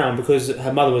turned it down because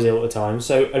her mother was ill at the time.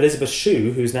 So Elizabeth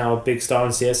Shue, who's now a big star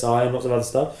in CSI and lots of other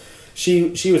stuff, she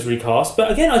was recast.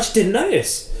 But again, I just didn't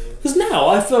notice. Because now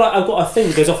I feel like I've got a thing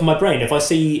that goes off in my brain. If I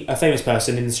see a famous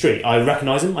person in the street, I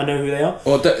recognise them. I know who they are.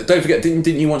 Well, don't forget, didn't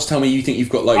you once tell me you think you've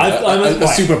got like a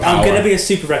superpower? I'm going to be a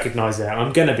super recogniser.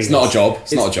 I'm going to be. It's not a job.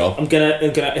 It's not a job. I'm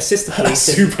going to assist the police.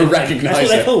 Super recogniser. That's what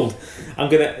they're called. I'm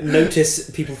going to notice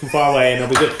people from far away and I'll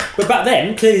be good. But back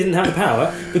then, clearly didn't have the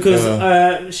power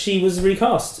because she was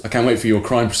recast. I can't wait for your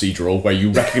crime procedural where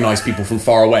you recognise people from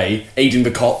far away, aiding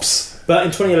the cops. But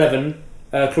in 2011,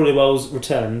 Claudia Wells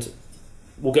returned.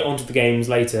 We'll get onto the games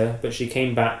later, but she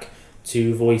came back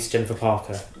to voice Jennifer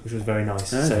Parker, which was very nice.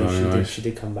 She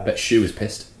did come back. Bet she was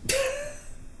pissed.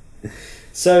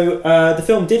 So the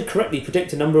film did correctly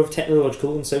predict a number of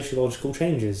technological and sociological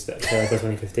changes that occurred by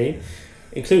 2015,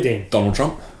 including Donald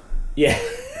Trump. Yeah,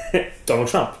 Donald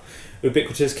Trump.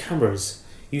 Ubiquitous cameras,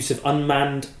 use of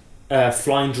unmanned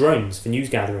flying drones for news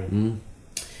gathering,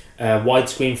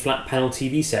 widescreen flat panel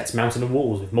TV sets mounted on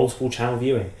walls with multiple channel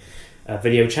viewing.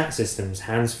 Video chat systems,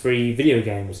 hands-free video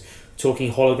games,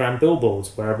 talking hologram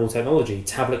billboards, wearable technology,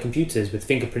 tablet computers with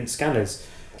fingerprint scanners.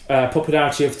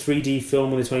 Popularity of 3D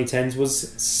film in the 2010s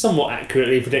was somewhat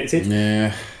accurately predicted.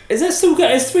 Yeah. Is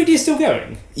 3D still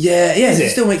going? Yeah, they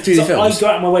still make 3D films. I go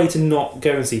out of my way to not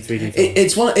go and see 3D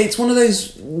films. It's one of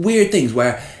those weird things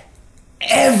where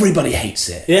everybody hates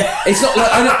it. Yeah, it's not like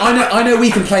I know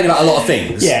we complain about a lot of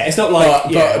things. Yeah, it's not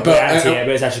like but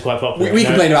it's actually quite popular. We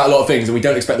complain about a lot of things and we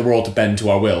don't expect the world to bend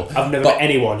to our will. I've never met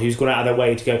anyone who's gone out of their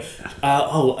way to go,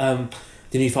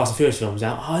 the new Fast and Furious film's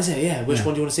out. Oh, is it? Yeah. Which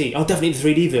one do you want to see? Oh, definitely the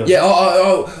 3D film. Yeah.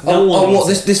 What?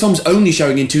 This film's only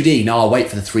showing in 2D. No, I'll wait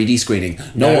for the 3D screening.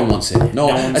 No one wants it. No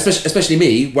one, especially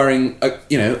me wearing a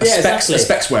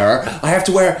specs wearer. I have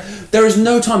to wear. There is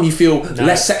no time you feel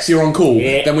less sexy or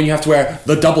uncool than when you have to wear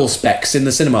the double specs in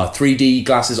the cinema, 3D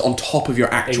glasses on top of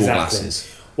your actual glasses.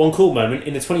 One cool moment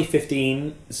in the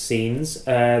 2015 scenes,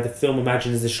 the film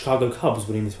imagines the Chicago Cubs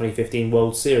winning the 2015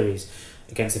 World Series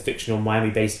against the fictional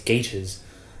Miami-based Gators,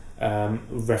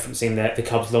 referencing the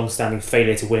Cubs' long-standing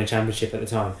failure to win a championship at the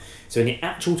time. So in the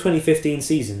actual 2015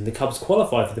 season, the Cubs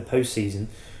qualified for the postseason.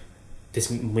 This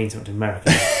means something to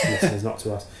American listeners, not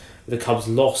to us. The Cubs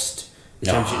lost the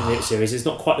championship in the series. It's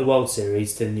not quite the World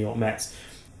Series to the New York Mets.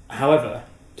 However,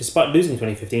 despite losing in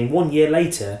 2015, 1 year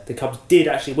later, the Cubs did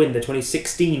actually win the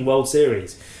 2016 World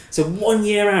Series. So 1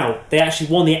 year out, they actually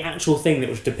won the actual thing that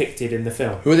was depicted in the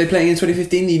film. Who were they playing in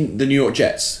 2015? The New York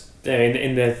Jets.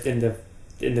 In the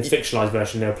fictionalized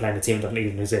version, they were playing a team that doesn't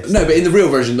even exist. No, but in the real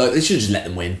version, they should just let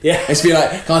them win. Yeah, it's be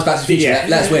like, comes Back to the Future,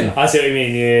 let's win. I see what you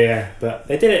mean. Yeah, but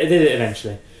they did it. They did it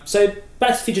eventually. So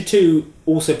Back to the Future 2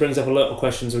 also brings up a lot of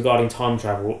questions regarding time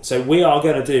travel. So we are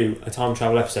going to do a time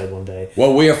travel episode one day.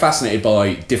 Well, we are fascinated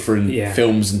by different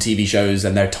films and TV shows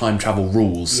and their time travel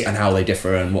rules and how they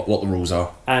differ and what the rules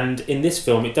are. And in this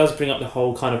film, it does bring up the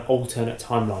whole kind of alternate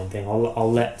timeline thing.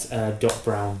 I'll let Doc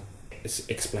Brown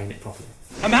explain it properly.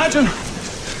 Imagine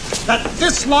that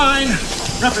this line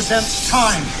represents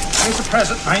time. There's the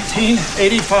present,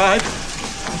 1985,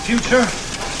 the future,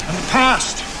 and the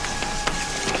past.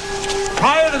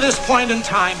 Prior to this point in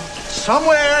time,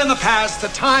 somewhere in the past, the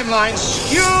timeline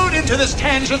skewed into this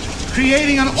tangent,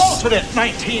 creating an alternate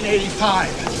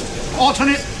 1985.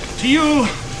 Alternate to you,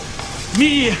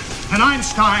 me, and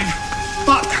Einstein,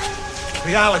 but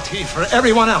reality for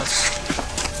everyone else.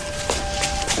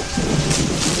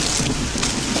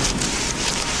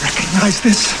 Recognize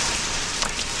this?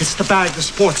 It's the bag the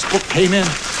sports book came in.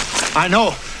 I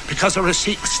know, because the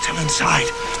receipt was still inside.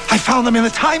 I found them in the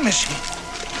time machine.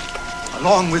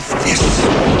 Along with this.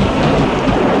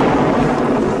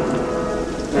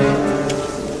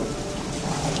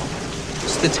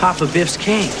 It's the top of Biff's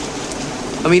cave.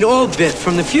 I mean, old Biff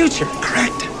from the future.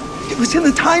 Correct. It was in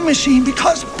the time machine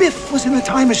because Biff was in the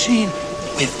time machine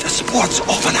with the sports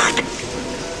almanac.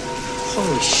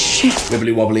 Holy shit.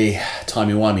 Wibbly wobbly,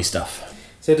 timey-wimey stuff.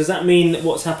 So does that mean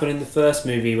what's happened in the first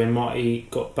movie when Marty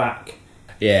got back?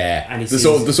 Yeah, and the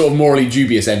sort of morally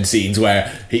dubious end scenes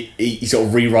where he sort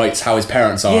of rewrites how his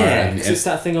parents are. Yeah, because it's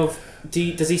that thing of,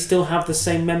 does he still have the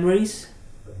same memories?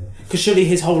 Because surely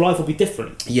his whole life will be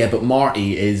different. Yeah, but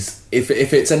Marty is, if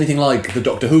it's anything like the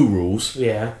Doctor Who rules,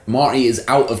 Marty is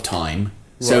out of time,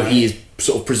 so he is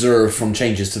sort of preserved from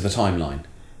changes to the timeline.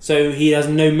 So he has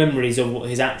no memories of what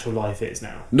his actual life is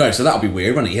now. No, so that would be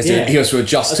weird, wouldn't he? He has to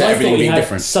adjust to everything being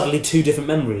different. Suddenly two different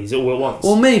memories all at once.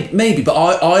 Well, maybe, but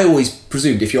I always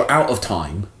presumed if you're out of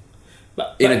time,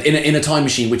 in a time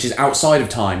machine which is outside of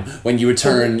time, when you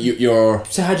return, you're.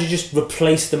 So how do you just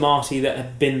replace the Marty that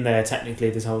had been there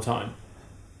technically this whole time?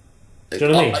 Do you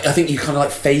know what I mean? I think you kind of like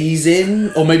phase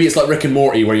in, or maybe it's like Rick and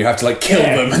Morty where you have to like kill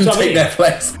them and take their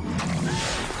place.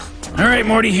 All right,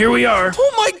 Morty, here we are.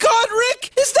 Oh my God,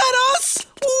 Rick! Is that us?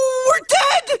 We're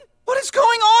dead! What is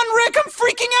going on, Rick? I'm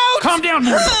freaking out! Calm down,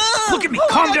 Morty. Look at me.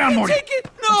 Calm down, Morty. Take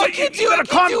it. No, I can't do it. You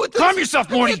gotta calm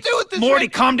yourself, Morty. Morty,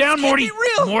 calm down, Morty.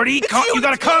 Morty, you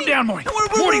gotta calm down, Morty.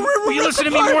 Morty, will you listen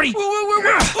to me, Morty?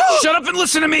 Shut up and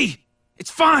listen to me.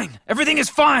 It's fine. Everything is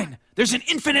fine. There's an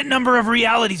infinite number of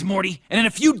realities, Morty, and in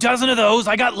a few dozen of those,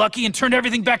 I got lucky and turned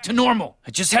everything back to normal.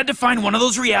 I just had to find one of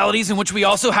those realities in which we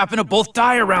also happen to both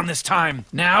die around this time.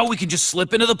 Now we can just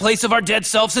slip into the place of our dead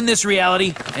selves in this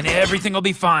reality, and everything will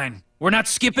be fine. We're not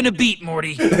skipping a beat,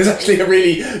 Morty. There's actually a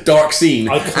really dark scene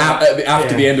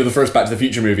after the end of the first Back to the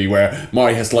Future movie where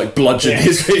Marty has to like bludgeon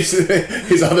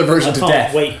his other version to death. I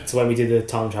can't wait to when we do the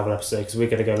time travel episode because we're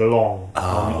going to go long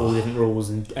on all the different rules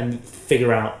and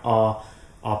figure out our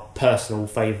personal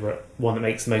favourite one that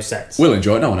makes the most sense. We'll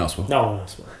enjoy it, no one else will. No one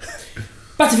else will.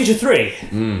 Back to the Future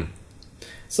 3.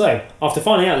 So, after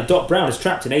finding out that Doc Brown is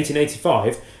trapped in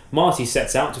 1885, Marty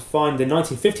sets out to find the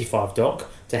 1955 Doc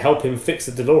to help him fix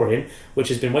the DeLorean, which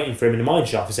has been waiting for him in a mine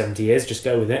shaft for 70 years, just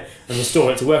go with it, and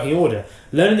restore it to working order.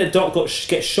 Learning that Doc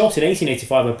gets shot in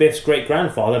 1885 by Biff's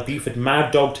great-grandfather, Buford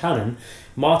Mad Dog Tannen,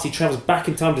 Marty travels back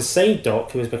in time to save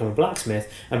Doc, who has become a blacksmith,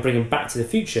 and bring him back to the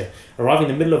future. Arriving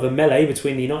in the middle of a melee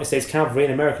between the United States Cavalry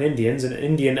and American Indians, an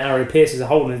Indian arrow pierces a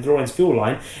hole in the DeLorean's fuel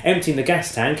line, emptying the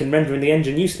gas tank and rendering the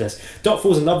engine useless. Doc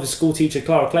falls in love with schoolteacher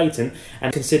Clara Clayton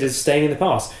and considers staying in the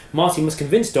past. Marty must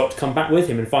convince Doc to come back with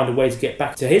him and find a way to get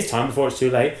back to his time before it's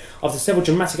too late. After several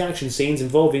dramatic action scenes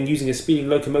involving using a speeding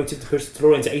locomotive to push the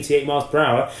DeLorean to 88 miles per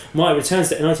hour, Marty returns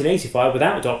to 1985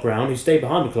 without Doc Brown, who stayed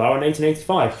behind with Clara in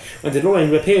 1885. When the DeLorean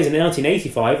appears in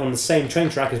 1985 on the same train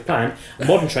track as planned, a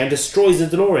modern train destroys the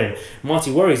DeLorean.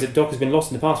 Marty worries that Doc has been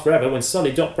lost in the past forever when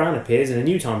suddenly Doc Brown appears in a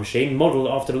new time machine modelled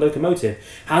after the locomotive.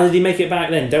 How did he make it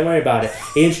back then? Don't worry about it.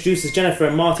 He introduces Jennifer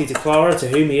and Marty to Clara, to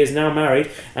whom he is now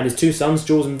married, and his two sons,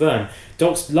 Jules and Vern.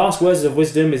 Doc's last words of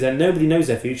wisdom is that nobody knows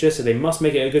their future, so they must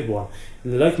make it a good one.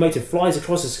 The locomotive flies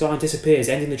across the sky and disappears,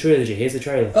 ending the trilogy. Here's the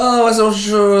trailer. Oh,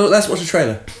 let's watch the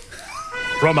trailer.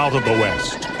 From out of the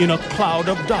west, in a cloud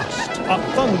of dust, a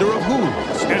thunder of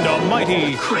hooves, and a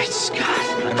mighty... Great Scott.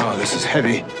 I know, this is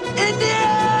heavy.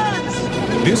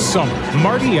 Indians! This summer,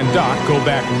 Marty and Doc go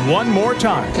back one more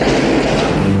time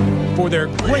for their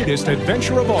greatest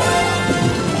adventure of all.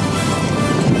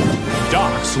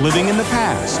 Doc's living in the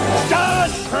past.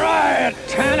 Don't try it,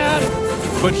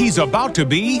 Tannen! But he's about to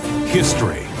be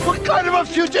history. What kind of a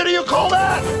future do you call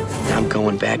that? I'm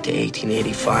going back to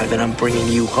 1885 and I'm bringing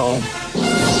you home.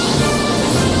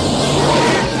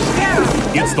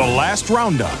 It's the last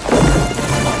roundup.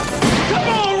 Come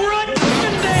on, run!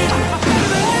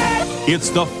 It's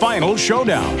the final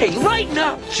showdown. Hey, lighten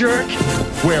up, jerk!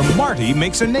 Where Marty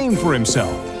makes a name for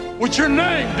himself. What's your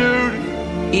name,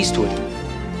 dude? Eastwood.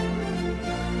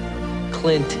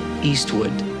 Clint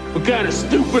Eastwood. What kind of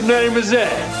stupid name is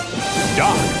that?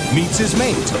 Doc meets his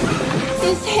mate.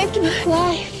 You saved my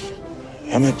life.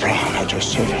 Emmett Brown at your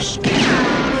service.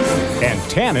 And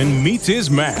Tannen meets his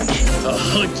match. I'll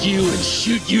hunt you and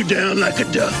shoot you down like a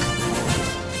duck.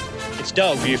 It's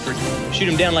Dog, Buford. Shoot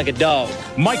him down like a dog.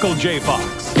 Michael J.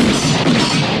 Fox.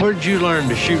 Where'd you learn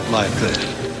to shoot like that?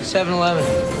 7-Eleven.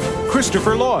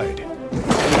 Christopher Lloyd.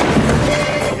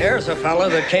 There's a fella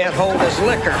that can't hold his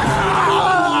liquor.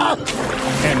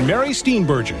 And Mary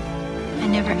Steenburgen. I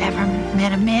never ever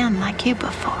met a man like you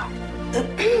before.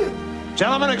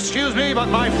 Gentlemen, excuse me, but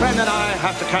my friend and I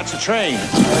have to catch a train.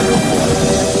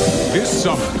 This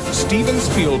summer, Steven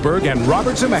Spielberg and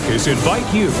Robert Zemeckis invite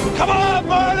you. Come on,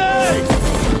 Marty!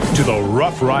 To the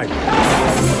Rough Rider.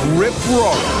 Rip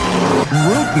roaring.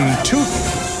 Rootin'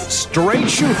 tootin'. Straight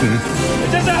shooting.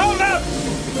 Just a hold up!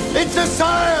 It's a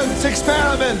science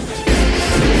experiment!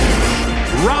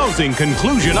 Rousing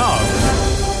conclusion of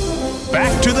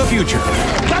Back to the Future.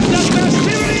 Let the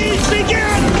festivities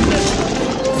begin!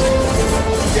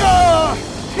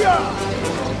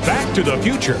 Back to the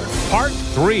Future, Part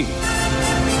 3.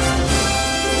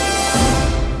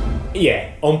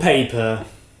 Yeah, on paper,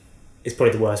 it's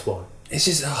probably the worst one. It's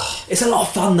just, It's a lot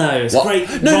of fun though. It's great.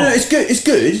 No, it's good. It's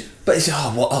good, but it's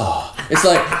It's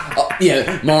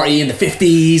like Marty in the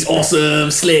 50s,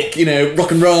 awesome, slick,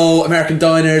 rock and roll, American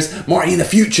diners. Marty in the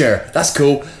future, that's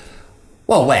cool.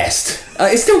 Well, West,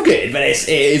 it's still good, but it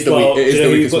is the weakest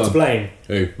one. You've got to blame?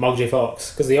 Who? Michael J.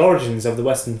 Fox, because the origins of the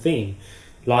Western theme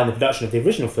lie in the production of the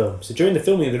original film. So during the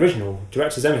filming of the original,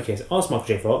 director Zemeckis asked Michael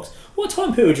J. Fox, "What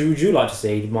time period would you like to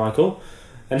see, Michael?"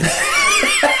 And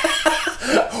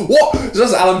what?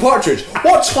 That's Alan Partridge.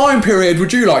 What time period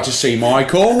would you like to see,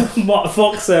 Michael?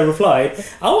 Fox replied,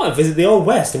 "I want to visit the Old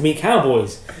West and meet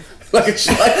cowboys." like a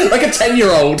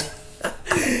 10-year-old.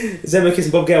 Zemeckis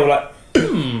and Bob Gale were like,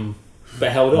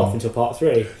 but held off until Part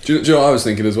 3. Do you know what I was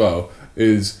thinking as well?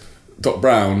 Is Doc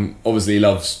Brown obviously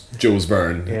loves Jules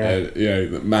Verne,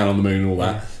 Man on the Moon and all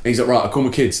that. And he's like, right, I call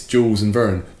my kids Jules and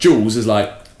Verne. Jules is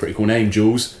like, pretty cool name,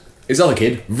 Jules. His other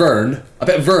kid, Verne. I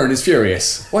bet Verne is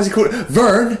furious. Why is he called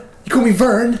Verne? You call me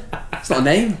Verne? It's not a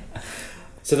name.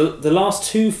 So the last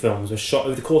 2 films were shot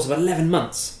over the course of 11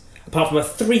 months. Apart from a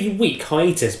 3-week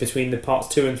hiatus between the parts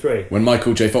 2 and 3. When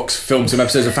Michael J. Fox filmed some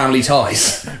episodes of Family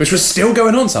Ties, which was still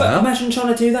going on somehow. But imagine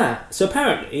trying to do that. So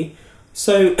apparently,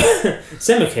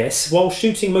 Zemeckis, while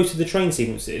shooting most of the train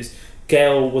sequences,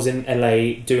 Gale was in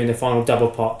LA doing the final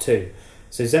double part 2.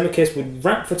 So Zemeckis would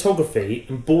wrap photography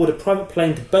and board a private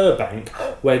plane to Burbank,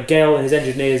 where Gale and his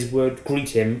engineers would greet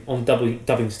him on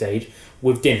dubbing stage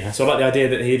with dinner. So I like the idea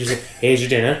that he'd just say, here's your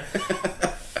dinner.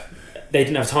 They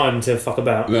didn't have time to fuck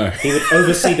about. No. He would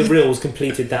oversee the reels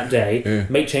completed that day,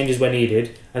 make changes where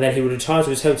needed, and then he would retire to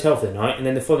his hotel for the night, and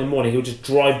then the following morning he would just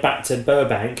drive back to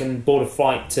Burbank and board a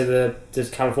flight to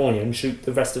California and shoot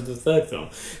the rest of the 3rd film.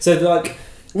 So, like...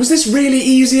 Was this really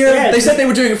easier? Yeah, they said they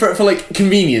were doing it for like,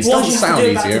 convenience. Why Doesn't do you have sound to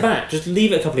do it easier. back to back? Just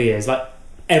leave it a couple of years, like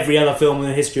every other film in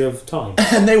the history of time.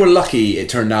 And they were lucky it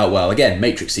turned out well. Again,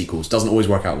 Matrix sequels doesn't always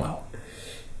work out well.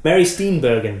 Mary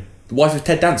Steenburgen. The wife of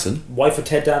Ted Danson? Wife of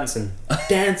Ted Danson.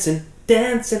 Dancing.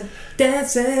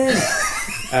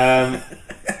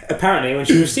 Apparently, when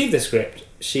she received the script,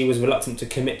 she was reluctant to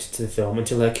commit to the film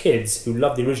until her kids, who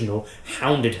loved the original,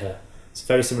 hounded her. It's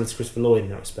very similar to Christopher Lloyd in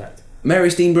that respect. Mary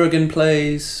Steenburgen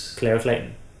plays... Clara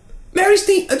Clayton. Mary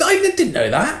Steenburgen... I didn't know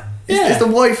that. Yeah. Is the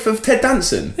wife of Ted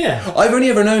Danson. Yeah. I've only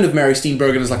ever known of Mary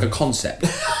Steenburgen as like a concept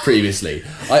previously.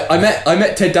 I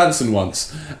met Ted Danson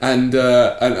once, and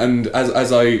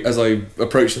as I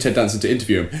approached Ted Danson to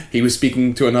interview him, he was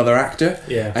speaking to another actor,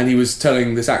 and he was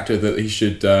telling this actor that he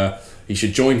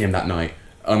should join him that night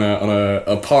on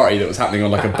a party that was happening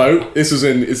on like a boat. This was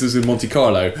in Monte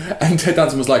Carlo, and Ted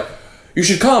Danson was like, "You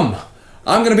should come.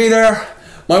 I'm going to be there.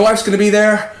 My wife's going to be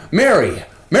there. Mary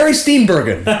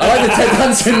Steenburgen." I like that Ted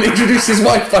Danson introduced his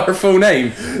wife by her full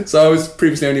name, so I was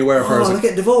previously only aware of her. Oh, they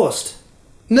get divorced.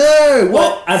 No, what?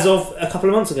 Well, as of a couple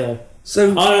of months ago.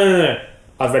 So no.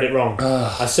 I've read it wrong.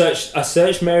 I searched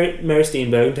Mary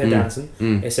Steenburgen, Ted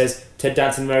Danson. It says Ted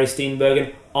Danson and Mary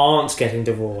Steenburgen aren't getting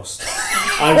divorced.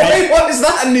 What is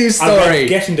that a news story? I read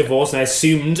getting divorced, and I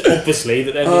assumed obviously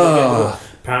that they're going to get divorced.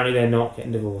 Apparently, they're not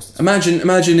getting divorced.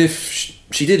 Imagine if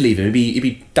she did leave him. He'd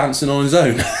be dancing on his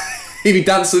own. He'd be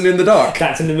dancing in the dark.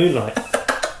 Dancing in the moonlight.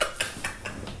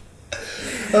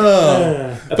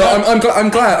 But I'm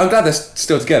glad they're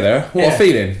still together. What a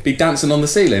feeling. Be dancing on the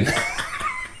ceiling.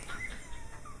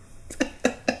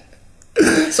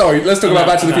 Sorry, let's talk about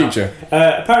Back to the Future.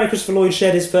 Apparently Christopher Lloyd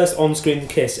shared his first on-screen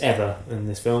kiss ever in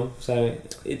this film, so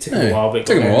it took him a while, but it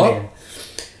got there in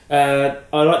the end.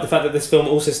 I like the fact that this film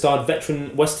also starred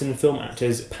veteran Western film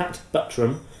actors Pat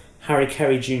Buttram, Harry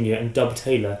Carey Jr. and Dub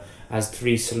Taylor as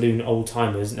 3 saloon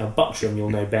old-timers. Now Buttram you'll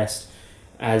know best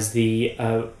as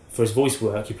for his voice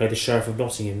work, he played the Sheriff of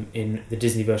Nottingham in the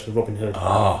Disney version of Robin Hood.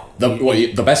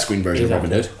 The best screen version of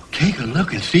Robin Hood. Take a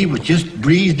look and see what just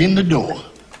breezed in the door.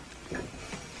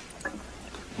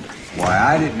 Why,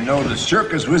 I didn't know the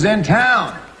circus was in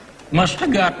town. Must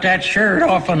have got that shirt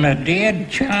off on the dead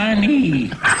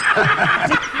Chinese.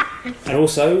 And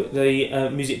also, the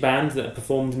music band that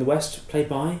performed in the West, played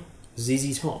by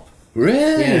ZZ Top.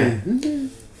 Really? Yeah. Mm-hmm.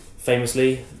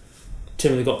 Famously, two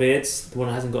of them got beards. The one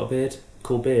that hasn't got a beard,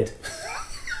 called Beard.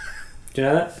 Do you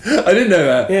know that? I didn't know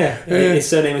that. Yeah. His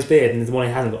surname was Beard, and the one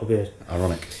who hasn't got a beard.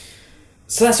 Ironic.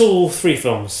 So that's all 3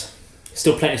 films.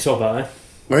 Still plenty to talk about, though.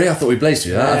 Well, yeah, I thought we blazed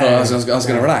through that. I thought I was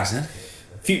going to relax then.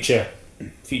 Future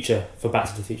for Back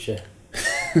to the Future.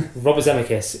 Robert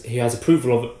Zemeckis, who has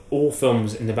approval of all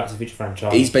films in the Back to the Future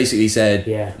franchise. He's basically said,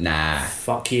 nah.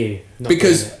 Fuck you.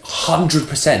 Because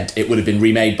 100% it would have been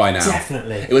remade by now.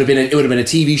 Definitely. It would have been a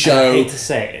TV show. I hate to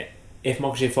say it, if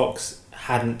Michael J. Fox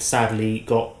hadn't sadly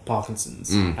got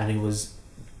Parkinson's and he was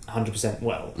 100%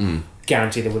 well,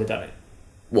 guaranteed they would have done it.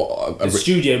 The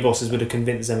studio bosses would have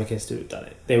convinced Zemeckis to have done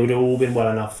it. They would have all been well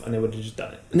enough and they would have just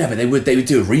done it. No, but they would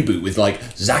do a reboot with like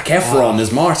Zac Efron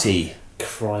as Marty.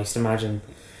 Christ, imagine.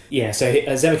 Yeah, so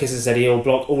Zemeckis has said he'll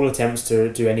block all attempts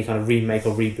to do any kind of remake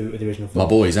or reboot of the original film. My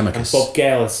boy, Zemeckis. And Bob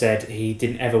Gale has said he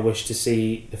didn't ever wish to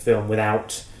see the film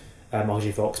without Michael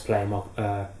J. Fox playing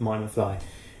Marty McFly,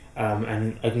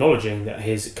 and acknowledging that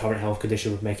his current health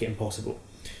condition would make it impossible.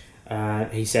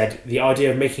 He said, the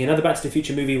idea of making another Back to the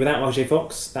Future movie without Michael J.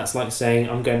 Fox, that's like saying,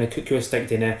 I'm going to cook you a steak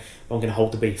dinner, but I'm going to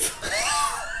hold the beef.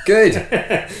 Good.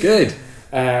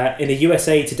 In a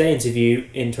USA Today interview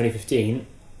in 2015,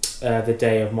 the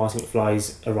day of Marty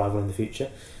McFly's arrival in the future,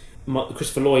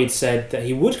 Christopher Lloyd said that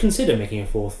he would consider making a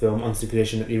 4th film under the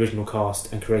condition that the original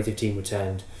cast and creative team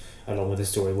returned. along with a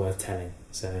story worth telling.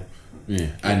 So. Yeah,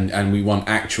 and we want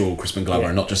actual Crispin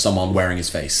Glover, not just someone wearing his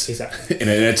face. Exactly. in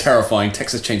a terrifying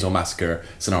Texas Chainsaw Massacre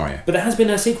scenario. But there has been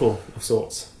a sequel of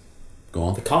sorts. Go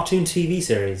on. The cartoon TV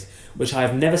series, which I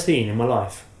have never seen in my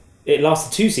life. It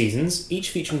lasted 2 seasons,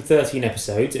 each featuring 13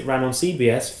 episodes. It ran on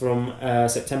CBS from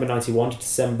September 91 to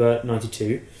December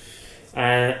 92.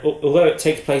 And although it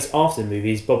takes place after the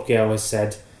movies, Bob Gale has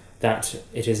said that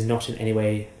it is not in any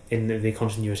way in the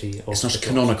continuity of... It's not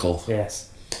canonical. Yes.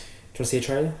 Do you want to see a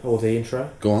trailer or the intro?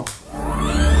 Go on.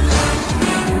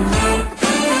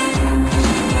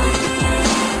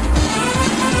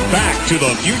 Back to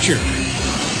the Future.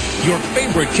 Your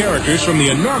favorite characters from the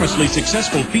enormously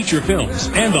successful feature films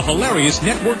and the hilarious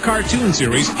network cartoon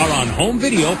series are on home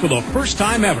video for the first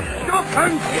time ever.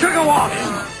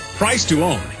 Price to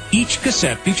own. Each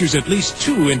cassette features at least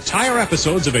 2 entire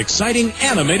episodes of exciting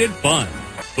animated fun.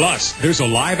 Plus, there's a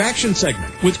live action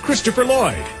segment with Christopher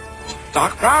Lloyd.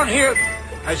 Doc Brown here.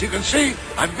 As you can see,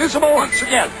 I'm visible once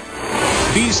again.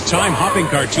 These time-hopping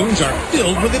cartoons are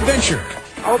filled with adventure.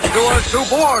 Hope you are too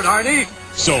bored, Arnie.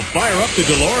 So fire up the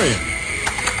DeLorean.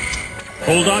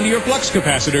 Hold on to your flux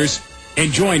capacitors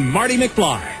and join Marty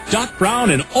McFly, Doc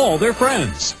Brown, and all their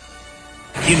friends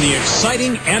in the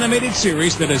exciting animated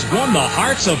series that has won the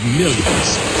hearts of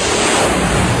millions.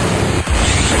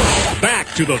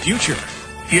 Back to the Future.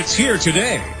 It's here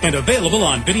today and available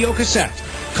on video cassette.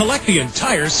 Collect the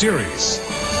entire series.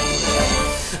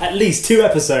 At least 2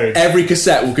 episodes. Every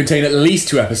cassette will contain at least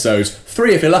 2 episodes.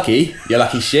 3 if you're lucky. You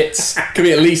lucky shits. Could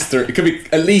be at least 3. It could be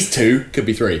at least 2. Could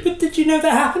be 3. But did you know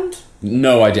that happened?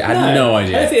 No idea. I had no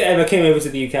idea. I don't think it ever came over to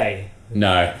the UK.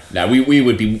 No. We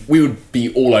would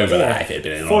be all over that if it had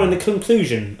been in Following the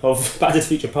conclusion of Back to the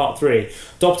Future Part 3,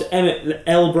 Dr. Emmett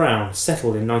L. Brown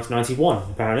settled in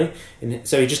 1991, apparently.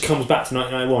 So he just comes back to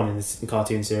 1991 in this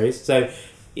cartoon series. So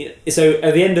at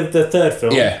the end of the 3rd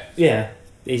film,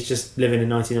 he's just living in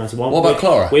 1991. What about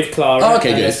Clara? With Clara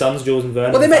and their sons, Jules and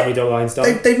Vernon, and Family Dog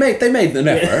Einstein. They made an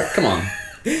effort. Come on.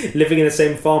 Living in the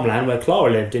same farmland where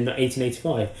Clara lived in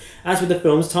 1885. As with the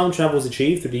films, time travel was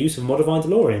achieved through the use of a modified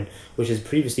DeLorean, which has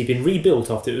previously been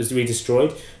rebuilt after it was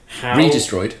redestroyed.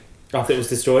 Redestroyed? After it was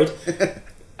destroyed.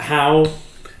 How?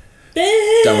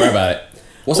 Don't worry about it.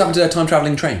 What's happened to their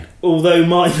time-travelling train? Although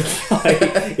Marty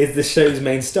McFly is the show's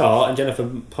main star and Jennifer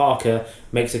Parker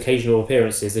makes occasional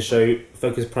appearances, the show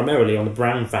focused primarily on the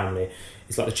Brown family.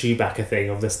 It's like the Chewbacca thing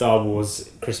of the Star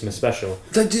Wars Christmas special.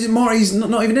 So Marty's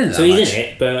not even in it. So he's in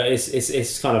it, but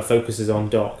it's kind of focuses on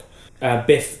Doc.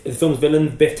 Biff, the film's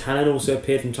villain, Biff Tannen, also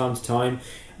appeared from time to time.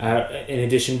 In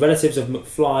addition, relatives of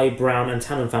McFly, Brown, and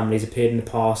Tannen families appeared in the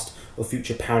past or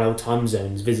future parallel time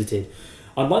zones visited.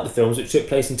 Unlike the films, which took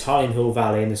place entirely in Hill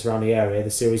Valley and the surrounding area, the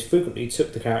series frequently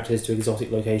took the characters to exotic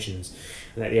locations.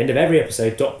 And at the end of every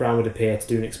episode, Doc Brown would appear to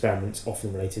do an experiment,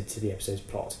 often related to the episode's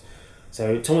plot.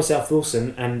 So Thomas F.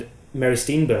 Wilson and Mary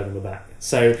Steenburgen were back.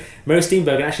 So Mary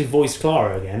Steenburgen actually voiced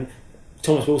Clara again.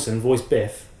 Thomas Wilson voiced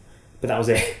Biff, but that was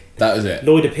it. That was it.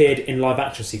 Lloyd appeared in live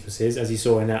action sequences, as you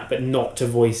saw in that, but not to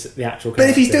voice the actual character. But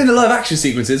if he's doing the live action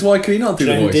sequences, why could he not do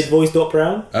the voice? Who did voice Doc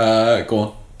Brown? Go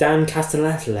on. Dan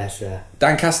Castellaneta.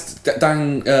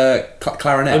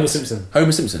 Clarinet. Homer Simpson.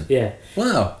 Homer Simpson. Yeah.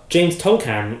 Wow. James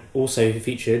Tolkan also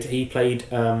featured. He played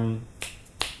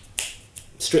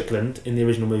Strickland in the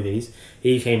original movies.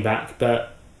 He came back,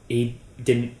 but he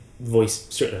didn't voice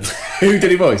Strickland. Who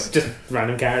did he voice? Just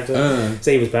random character.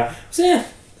 So he was back. So yeah,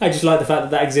 I just like the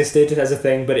fact that existed as a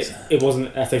thing, but it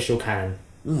wasn't official canon.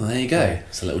 Oh, there you go.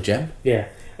 It's a little gem. Yeah.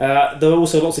 There were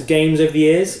also lots of games over the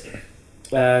years.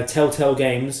 Telltale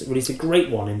Games released a great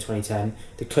one in 2010,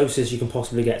 the closest you can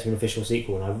possibly get to an official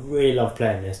sequel, and I really love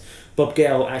playing this. Bob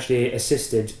Gale actually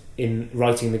assisted in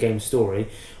writing the game's story.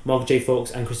 Michael J.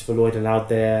 Fox and Christopher Lloyd allowed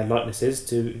their likenesses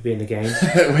to be in the game.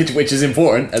 which is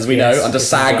important, as we know, under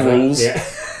SAG rules. Yeah.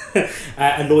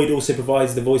 And Lloyd also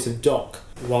provides the voice of Doc,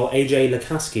 while AJ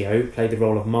Locascio played the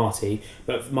role of Marty,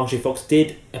 but Michael J. Fox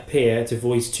did appear to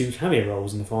voice 2 cameo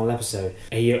roles in the final episode.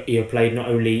 He played not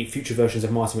only future versions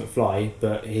of Marty McFly,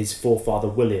 but his forefather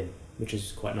William, which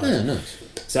is quite nice. Yeah, nice.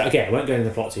 So again, I won't go into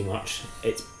the plot too much.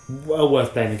 It's well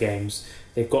worth playing the games.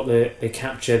 They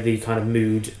capture the kind of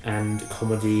mood and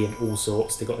comedy and all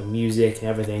sorts. They've got the music and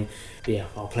everything. But yeah,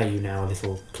 I'll play you now a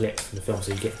little clip from the film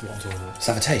so you get what I'm talking about. Let's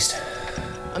have a taste.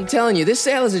 I'm telling you, this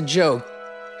sale is a joke.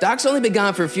 Doc's only been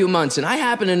gone for a few months, and I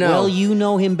happen to know... Well, you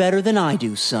know him better than I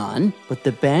do, son. But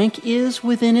the bank is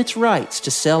within its rights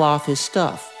to sell off his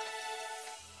stuff.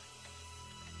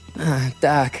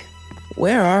 Doc,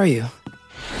 where are you?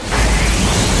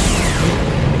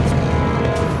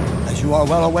 As you are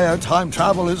well aware, time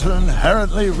travel is an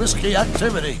inherently risky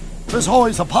activity. There's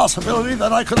always a possibility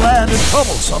that I could land in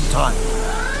trouble sometime.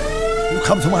 You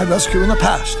come to my rescue in the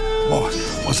past. Or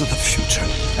was it the future?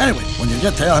 Anyway, when you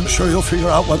get there, I'm sure you'll figure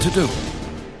out what to do.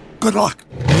 Good luck.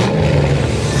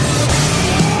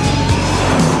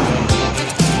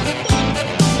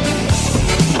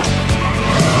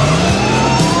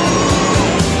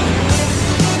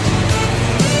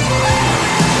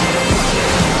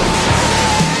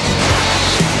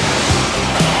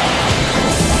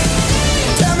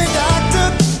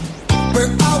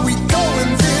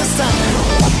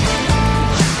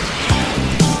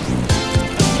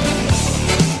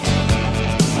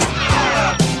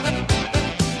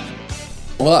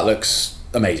 Well, that looks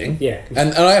amazing. Yeah.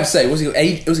 And I have to say, was he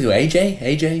AJ?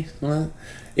 AJ?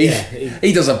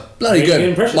 He does a bloody good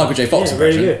impression. Michael J. Fox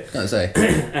impression. Very good. Gotta say.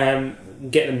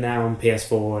 Get them now on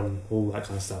PS4 and all that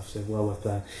kind of stuff, so well worth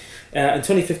playing. In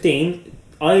 2015,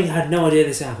 I had no idea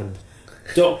this happened.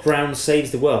 Doc Brown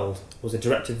Saves the World was a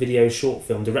direct-to-video short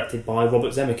film directed by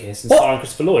Robert Zemeckis and starring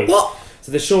Christopher Lloyd. What?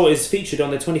 So the short is featured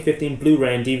on the 2015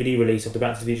 Blu-ray and DVD release of the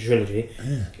Back to the Future trilogy.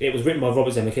 It was written by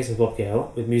Robert Zemeckis and Bob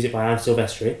Gale, with music by Anne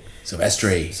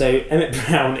Silvestri. So Emmett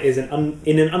Brown is in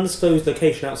an undisclosed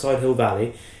location outside Hill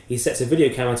Valley. He sets a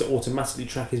video camera to automatically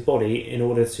track his body in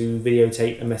order to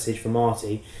videotape a message for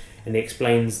Marty, and he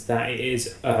explains that it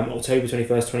is October 21st,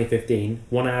 2015,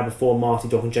 1 hour before Marty,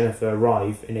 Doc and Jennifer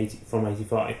arrive from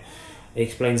 85. He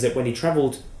explains that when he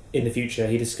travelled in the future,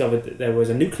 he discovered that there was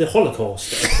a nuclear holocaust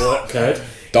that occurred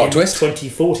in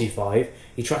 2045.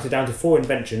 He tracked it down to 4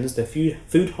 inventions: the food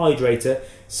hydrator,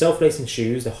 self-lacing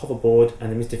shoes, the hoverboard, and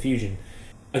the Mr. Fusion.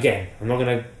 Again, I'm not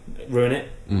going to ruin it.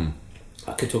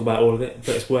 I could talk about all of it,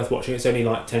 but it's worth watching. It's only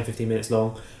like 10-15 minutes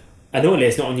long. Annoyingly,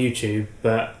 it's not on YouTube,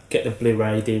 but get the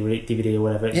Blu-ray, DVD or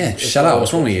whatever. Shut up,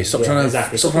 what's wrong with you? Stop trying to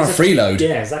freeload.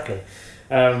 Yeah, exactly.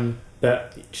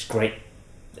 But it's great.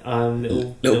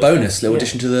 Little bonus, little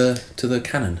addition to the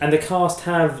canon. And the cast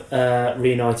have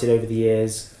reunited over the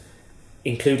years,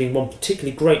 including one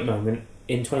particularly great moment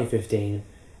in 2015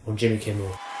 on Jimmy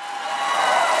Kimmel.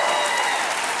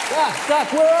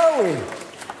 Doc, where are we?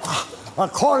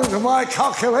 According to my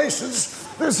calculations,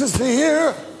 this is the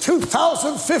year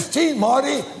 2015,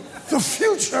 Marty. The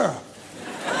future.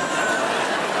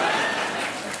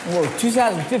 Whoa,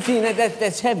 2015,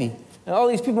 that's heavy. All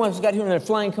these people must have got here in their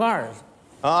flying cars.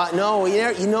 No,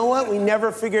 you know what? We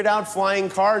never figured out flying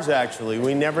cars, actually.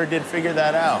 We never did figure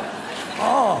that out.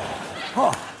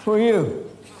 Who are you?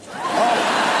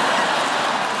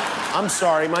 I'm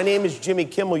sorry, my name is Jimmy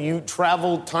Kimmel. You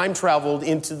time traveled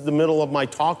into the middle of my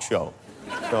talk show.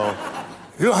 So.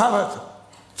 You have a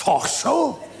talk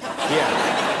show?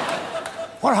 Yeah.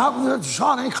 What happened to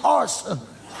Johnny Carson?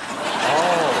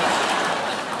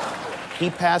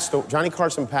 Johnny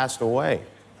Carson passed away.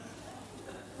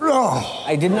 No.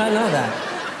 I did not know that.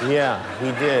 Yeah,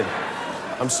 he did.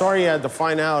 I'm sorry you had to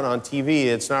find out on TV.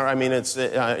 It's not, I mean, it's,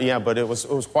 but it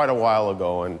was quite a while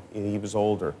ago, and he was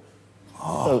older.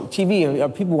 So, TV, are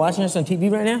people watching us on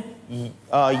TV right now?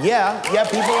 Yeah,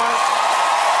 people are.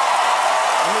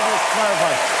 Let me just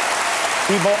clarify.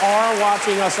 People are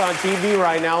watching us on TV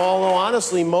right now, although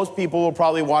honestly, most people will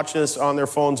probably watch this on their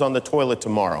phones on the toilet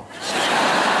tomorrow.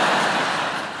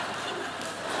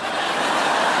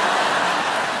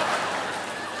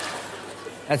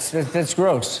 That's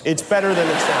gross. It's better than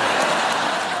it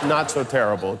sounds. Not so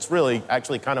terrible. It's really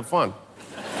actually kind of fun.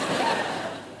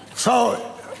 So,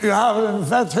 you haven't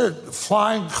invented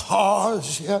flying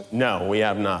cars yet? No, we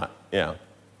have not. Yeah.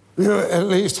 You at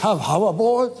least have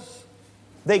hoverboards?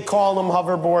 They call them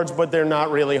hoverboards, but they're not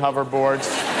really hoverboards.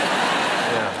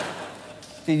 Yeah.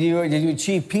 Did you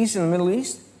achieve peace in the Middle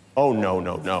East? Oh, no.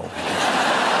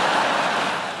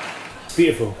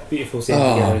 Beautiful scene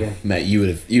together again. Mate, you would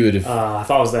have. If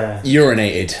I was there,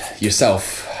 urinated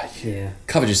yourself. Yeah.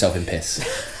 Covered yourself in piss.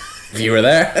 If you were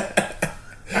there.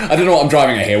 I don't know what I'm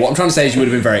driving at here. What I'm trying to say is you would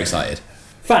have been very excited.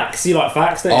 Facts. You like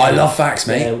facts, don't you? I love facts,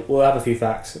 mate. Yeah, we'll have a few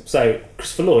facts. So,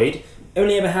 Christopher Lloyd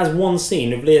only ever has one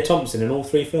scene with Leah Thompson in all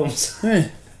 3 films. Johnny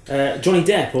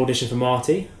Depp auditioned for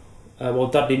Marty, while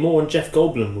Dudley Moore and Jeff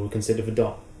Goldblum were considered for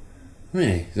Doc.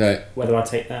 Really? So, whether I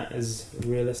take that as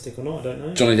realistic or not, I don't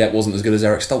know. Johnny Depp wasn't as good as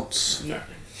Eric Stoltz. No.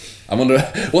 I wonder,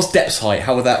 what's Depp's height?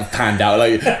 How would that have panned out?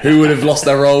 Like, who would have lost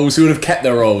their roles? Who would have kept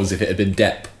their roles if it had been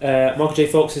Depp? Michael J.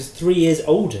 Fox is 3 years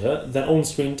older than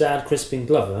on-screen dad Crispin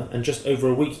Glover and just over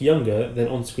a week younger than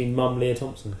on-screen mum Leah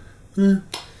Thompson.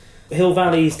 Hill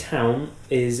Valley's town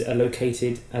is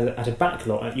located at a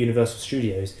backlot at Universal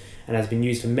Studios and has been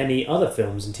used for many other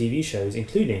films and TV shows,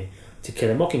 including To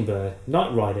Kill a Mockingbird,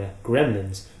 Knight Rider,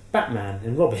 Gremlins, Batman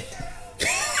and Robin.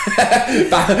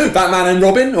 Batman and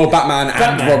Robin? Or Batman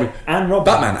and Robin? And Robin.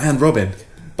 Batman and Robin.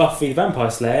 Buffy the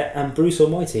Vampire Slayer and Bruce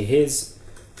Almighty.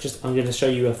 I'm going to show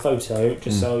you a photo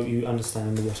just so you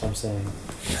understand what I'm saying.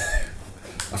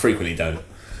 I frequently don't.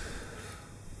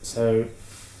 So,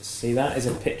 see, that is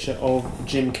a picture of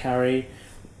Jim Carrey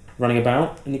running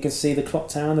about, and you can see the clock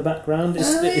tower in the background.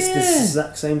 It's the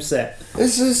exact same set.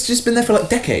 It's just been there for like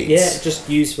decades. Yeah, just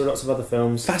used for lots of other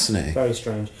films. Fascinating. Very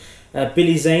strange.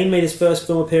 Billy Zane made his first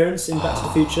film appearance in Back to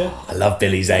the Future. I love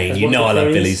Billy Zane. You know I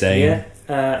love Billy Zane. Yeah.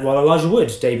 While Elijah Wood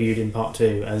debuted in part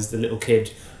 2 as the little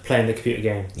kid playing the computer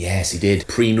game. Yes, he did.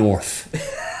 Pre-North.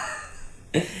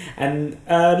 And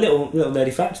little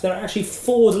nerdy fact, there are actually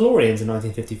 4 DeLoreans in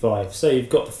 1955. So you've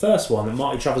got the first one that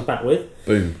Marty travels back with.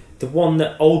 Boom. The one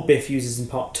that Old Biff uses in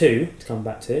part 2 to come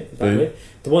back with.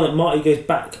 The one that Marty goes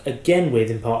back again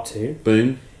with in part 2.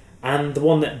 Boom. And the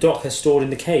one that Doc has stored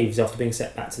in the caves after being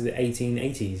set back to the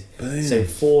 1880s. Boom. So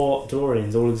 4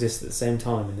 DeLoreans all exist at the same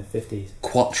time in the 50s.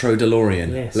 Quattro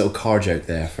DeLorean. Yes. Little car joke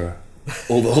there for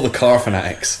all the car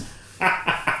fanatics.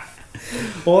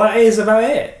 Well, that is about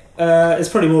it. There's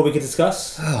probably more we could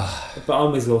discuss, but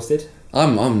I'm exhausted.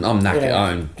 I'm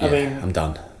knackered. Yeah. I'm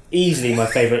done. Easily my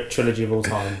favourite trilogy of all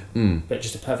time. But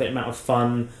just a perfect amount of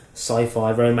fun,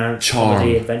 sci-fi, romance,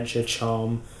 comedy, adventure,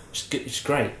 charm. Just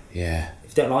great. Yeah.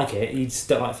 If you don't like it, you just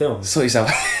don't like films. Sort yourself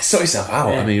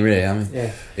out. Yeah. I mean, really.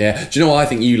 Yeah. Do you know why I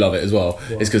think you love it as well?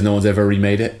 It's because no one's ever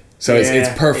remade it. So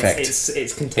it's perfect.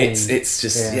 It's contained. It's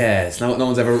just it's no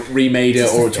one's ever remade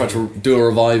it or tried to do a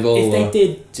revival. If they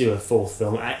did do a 4th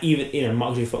film, even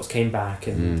Michael J. Fox came back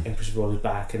and Christopher Lloyd was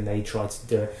back and they tried to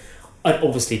do it, I'd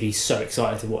obviously be so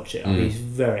excited to watch it. I'd be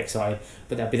very excited,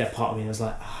 but there'd be that part of me that was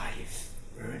like, you've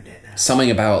ruined it now. There's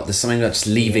something about just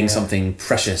leaving something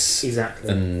precious, exactly,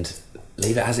 and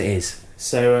leave it as it is.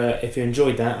 So if you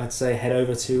enjoyed that, I'd say head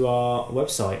over to our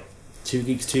website,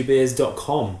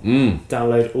 2geeks2beers.com.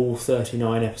 Download all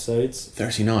 39 episodes.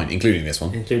 39, including this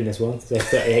one. So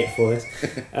 38 for this.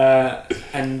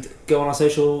 And go on our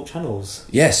social channels.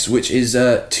 Yes, which is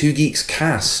 2 Geeks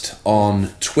Cast on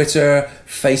Twitter,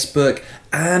 Facebook,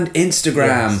 and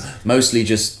Instagram. Yes. Mostly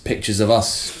just pictures of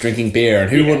us drinking beer, and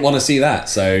who wouldn't want to see that?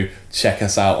 So check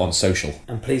us out on social.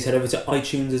 And please head over to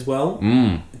iTunes as well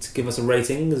to give us a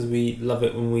rating, because we love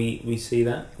it when we see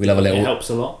that. We love a little. It helps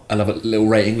a lot. I love a little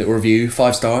rating, little review,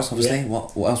 5 stars, obviously. Yeah.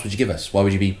 What else would you give us? Why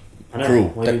would you be cruel?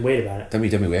 Why are you weird about it? Don't be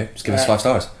weird. Just give us 5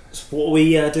 stars. So what are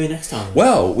we doing next time?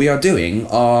 Well, we are doing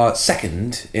our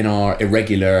second in our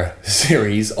irregular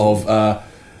series of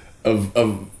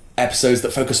episodes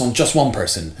that focus on just one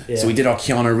person. Yeah. So we did our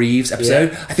Keanu Reeves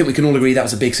episode. Yeah. I think we can all agree that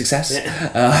was a big success.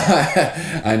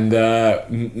 Yeah. And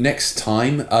next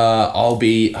time I'll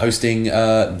be hosting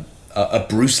a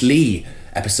Bruce Lee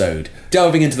episode,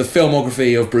 delving into the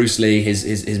filmography of Bruce Lee, his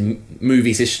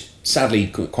movies, his sadly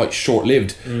quite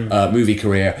short-lived movie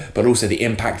career, but also the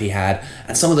impact he had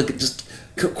and some of the just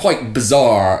quite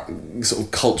bizarre sort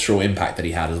of cultural impact that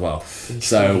he had as well.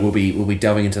 So we'll be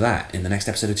delving into that in the next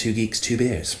episode of 2 Geeks, 2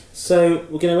 Beers. So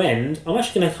we're going to end. I'm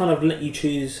actually going to kind of let you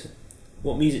choose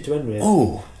what music to end with.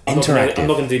 Oh, interactive. I'm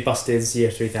not going to do Busted's Year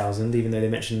 3000, even though they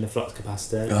mentioned the flux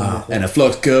capacitor. And a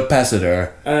flux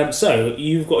capacitor. So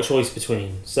you've got a choice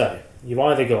between. So you've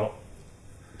either got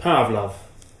Power of Love,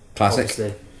 classic,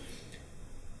 obviously,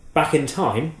 Back in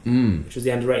Time, which was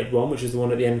the underrated one, which is the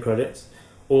one at the end credits,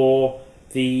 or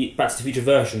the Back to the Future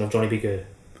version of Johnny B. Good.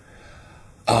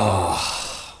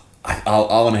 I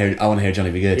want to hear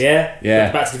Johnny B. Good. Yeah. Yeah.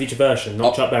 The Back to the Future version,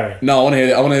 not Chuck Berry. No, I want to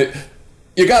hear.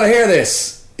 You gotta hear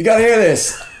this.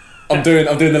 I'm doing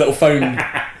the little phone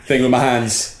thing with my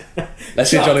hands.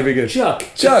 Let's hear Johnny B. Good. Chuck.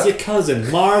 It's your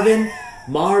cousin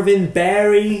Marvin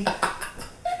Berry.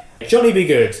 Johnny B.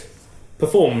 Good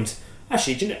performed.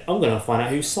 Actually, I'm going to find out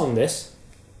who sung this.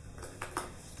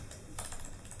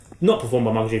 Not performed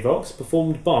by Michael J. Fox,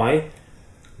 performed by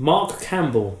Mark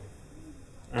Campbell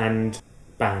and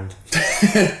band.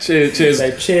 Cheers.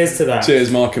 So cheers to that. Cheers,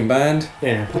 Mark and band.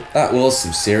 Yeah. That was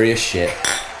some serious shit.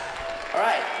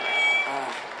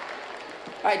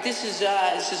 Alright, this is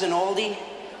an oldie,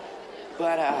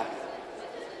 but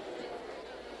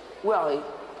well,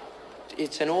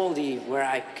 it's an oldie where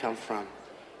I come from.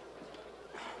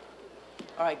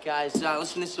 All right, guys,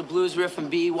 listen to this blues riff and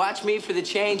B. Watch me for the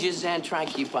changes and try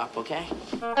and keep up, okay?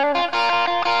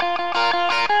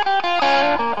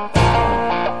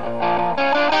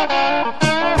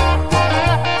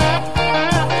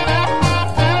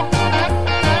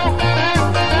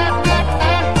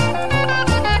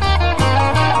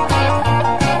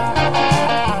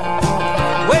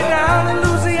 Way down in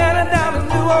Louisiana, down in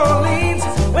New Orleans,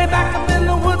 way back up in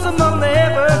the woods among the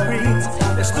evergreens,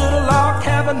 there stood a log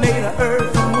cabin made of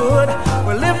earth and wood,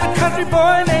 where lived a country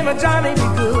boy named Johnny B.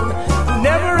 Good, who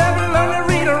never ever learned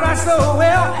to read or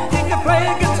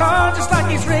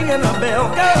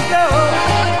go.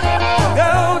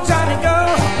 Go, Johnny, go,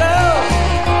 go.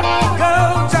 Go,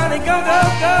 Johnny, go, go,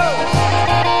 go.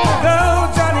 Go,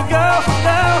 Johnny, go,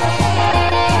 go.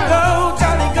 Go,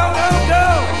 Johnny, go, go, go.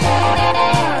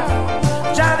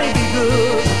 Johnny be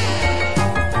good.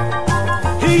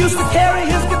 He used to carry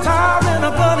his guitar in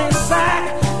a gunny sack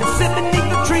and sit beneath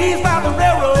the trees by the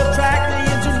railroad track. The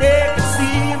engineer could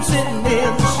see him sitting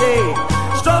in the shade,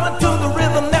 strumming to the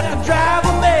rhythm that the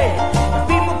driver made. And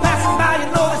people passing by, you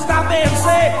know, they stop and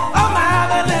say, oh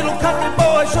my, that little country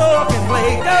boy sure can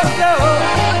play. Go, go.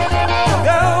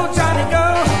 Go, Johnny, go,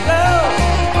 go.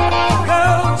 Go,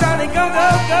 Johnny, go, go,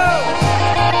 go.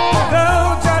 Go,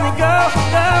 Johnny, go,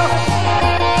 go.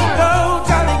 Go,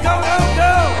 Johnny, go, go,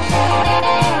 go.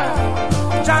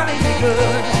 Johnny be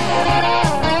good.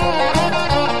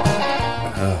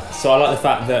 So I like the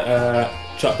fact that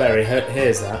Chuck Berry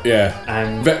hears that. Yeah.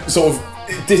 And sort of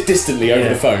distantly over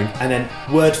the phone. And then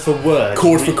word for word.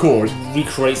 Chord for chord.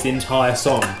 Recreates the entire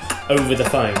song over the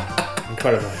phone.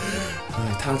 Incredible.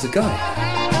 Talented guy.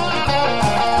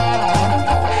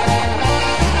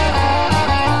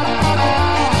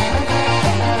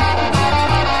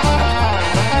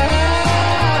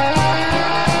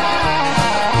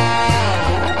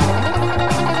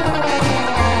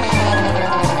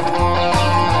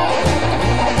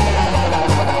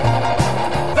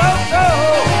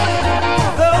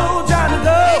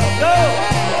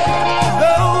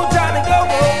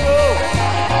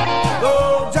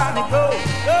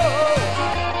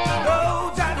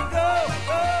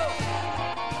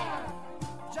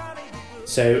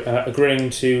 So, agreeing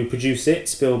to produce it,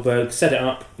 Spielberg set it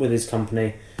up with his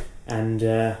company, and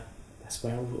that's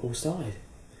where it all started.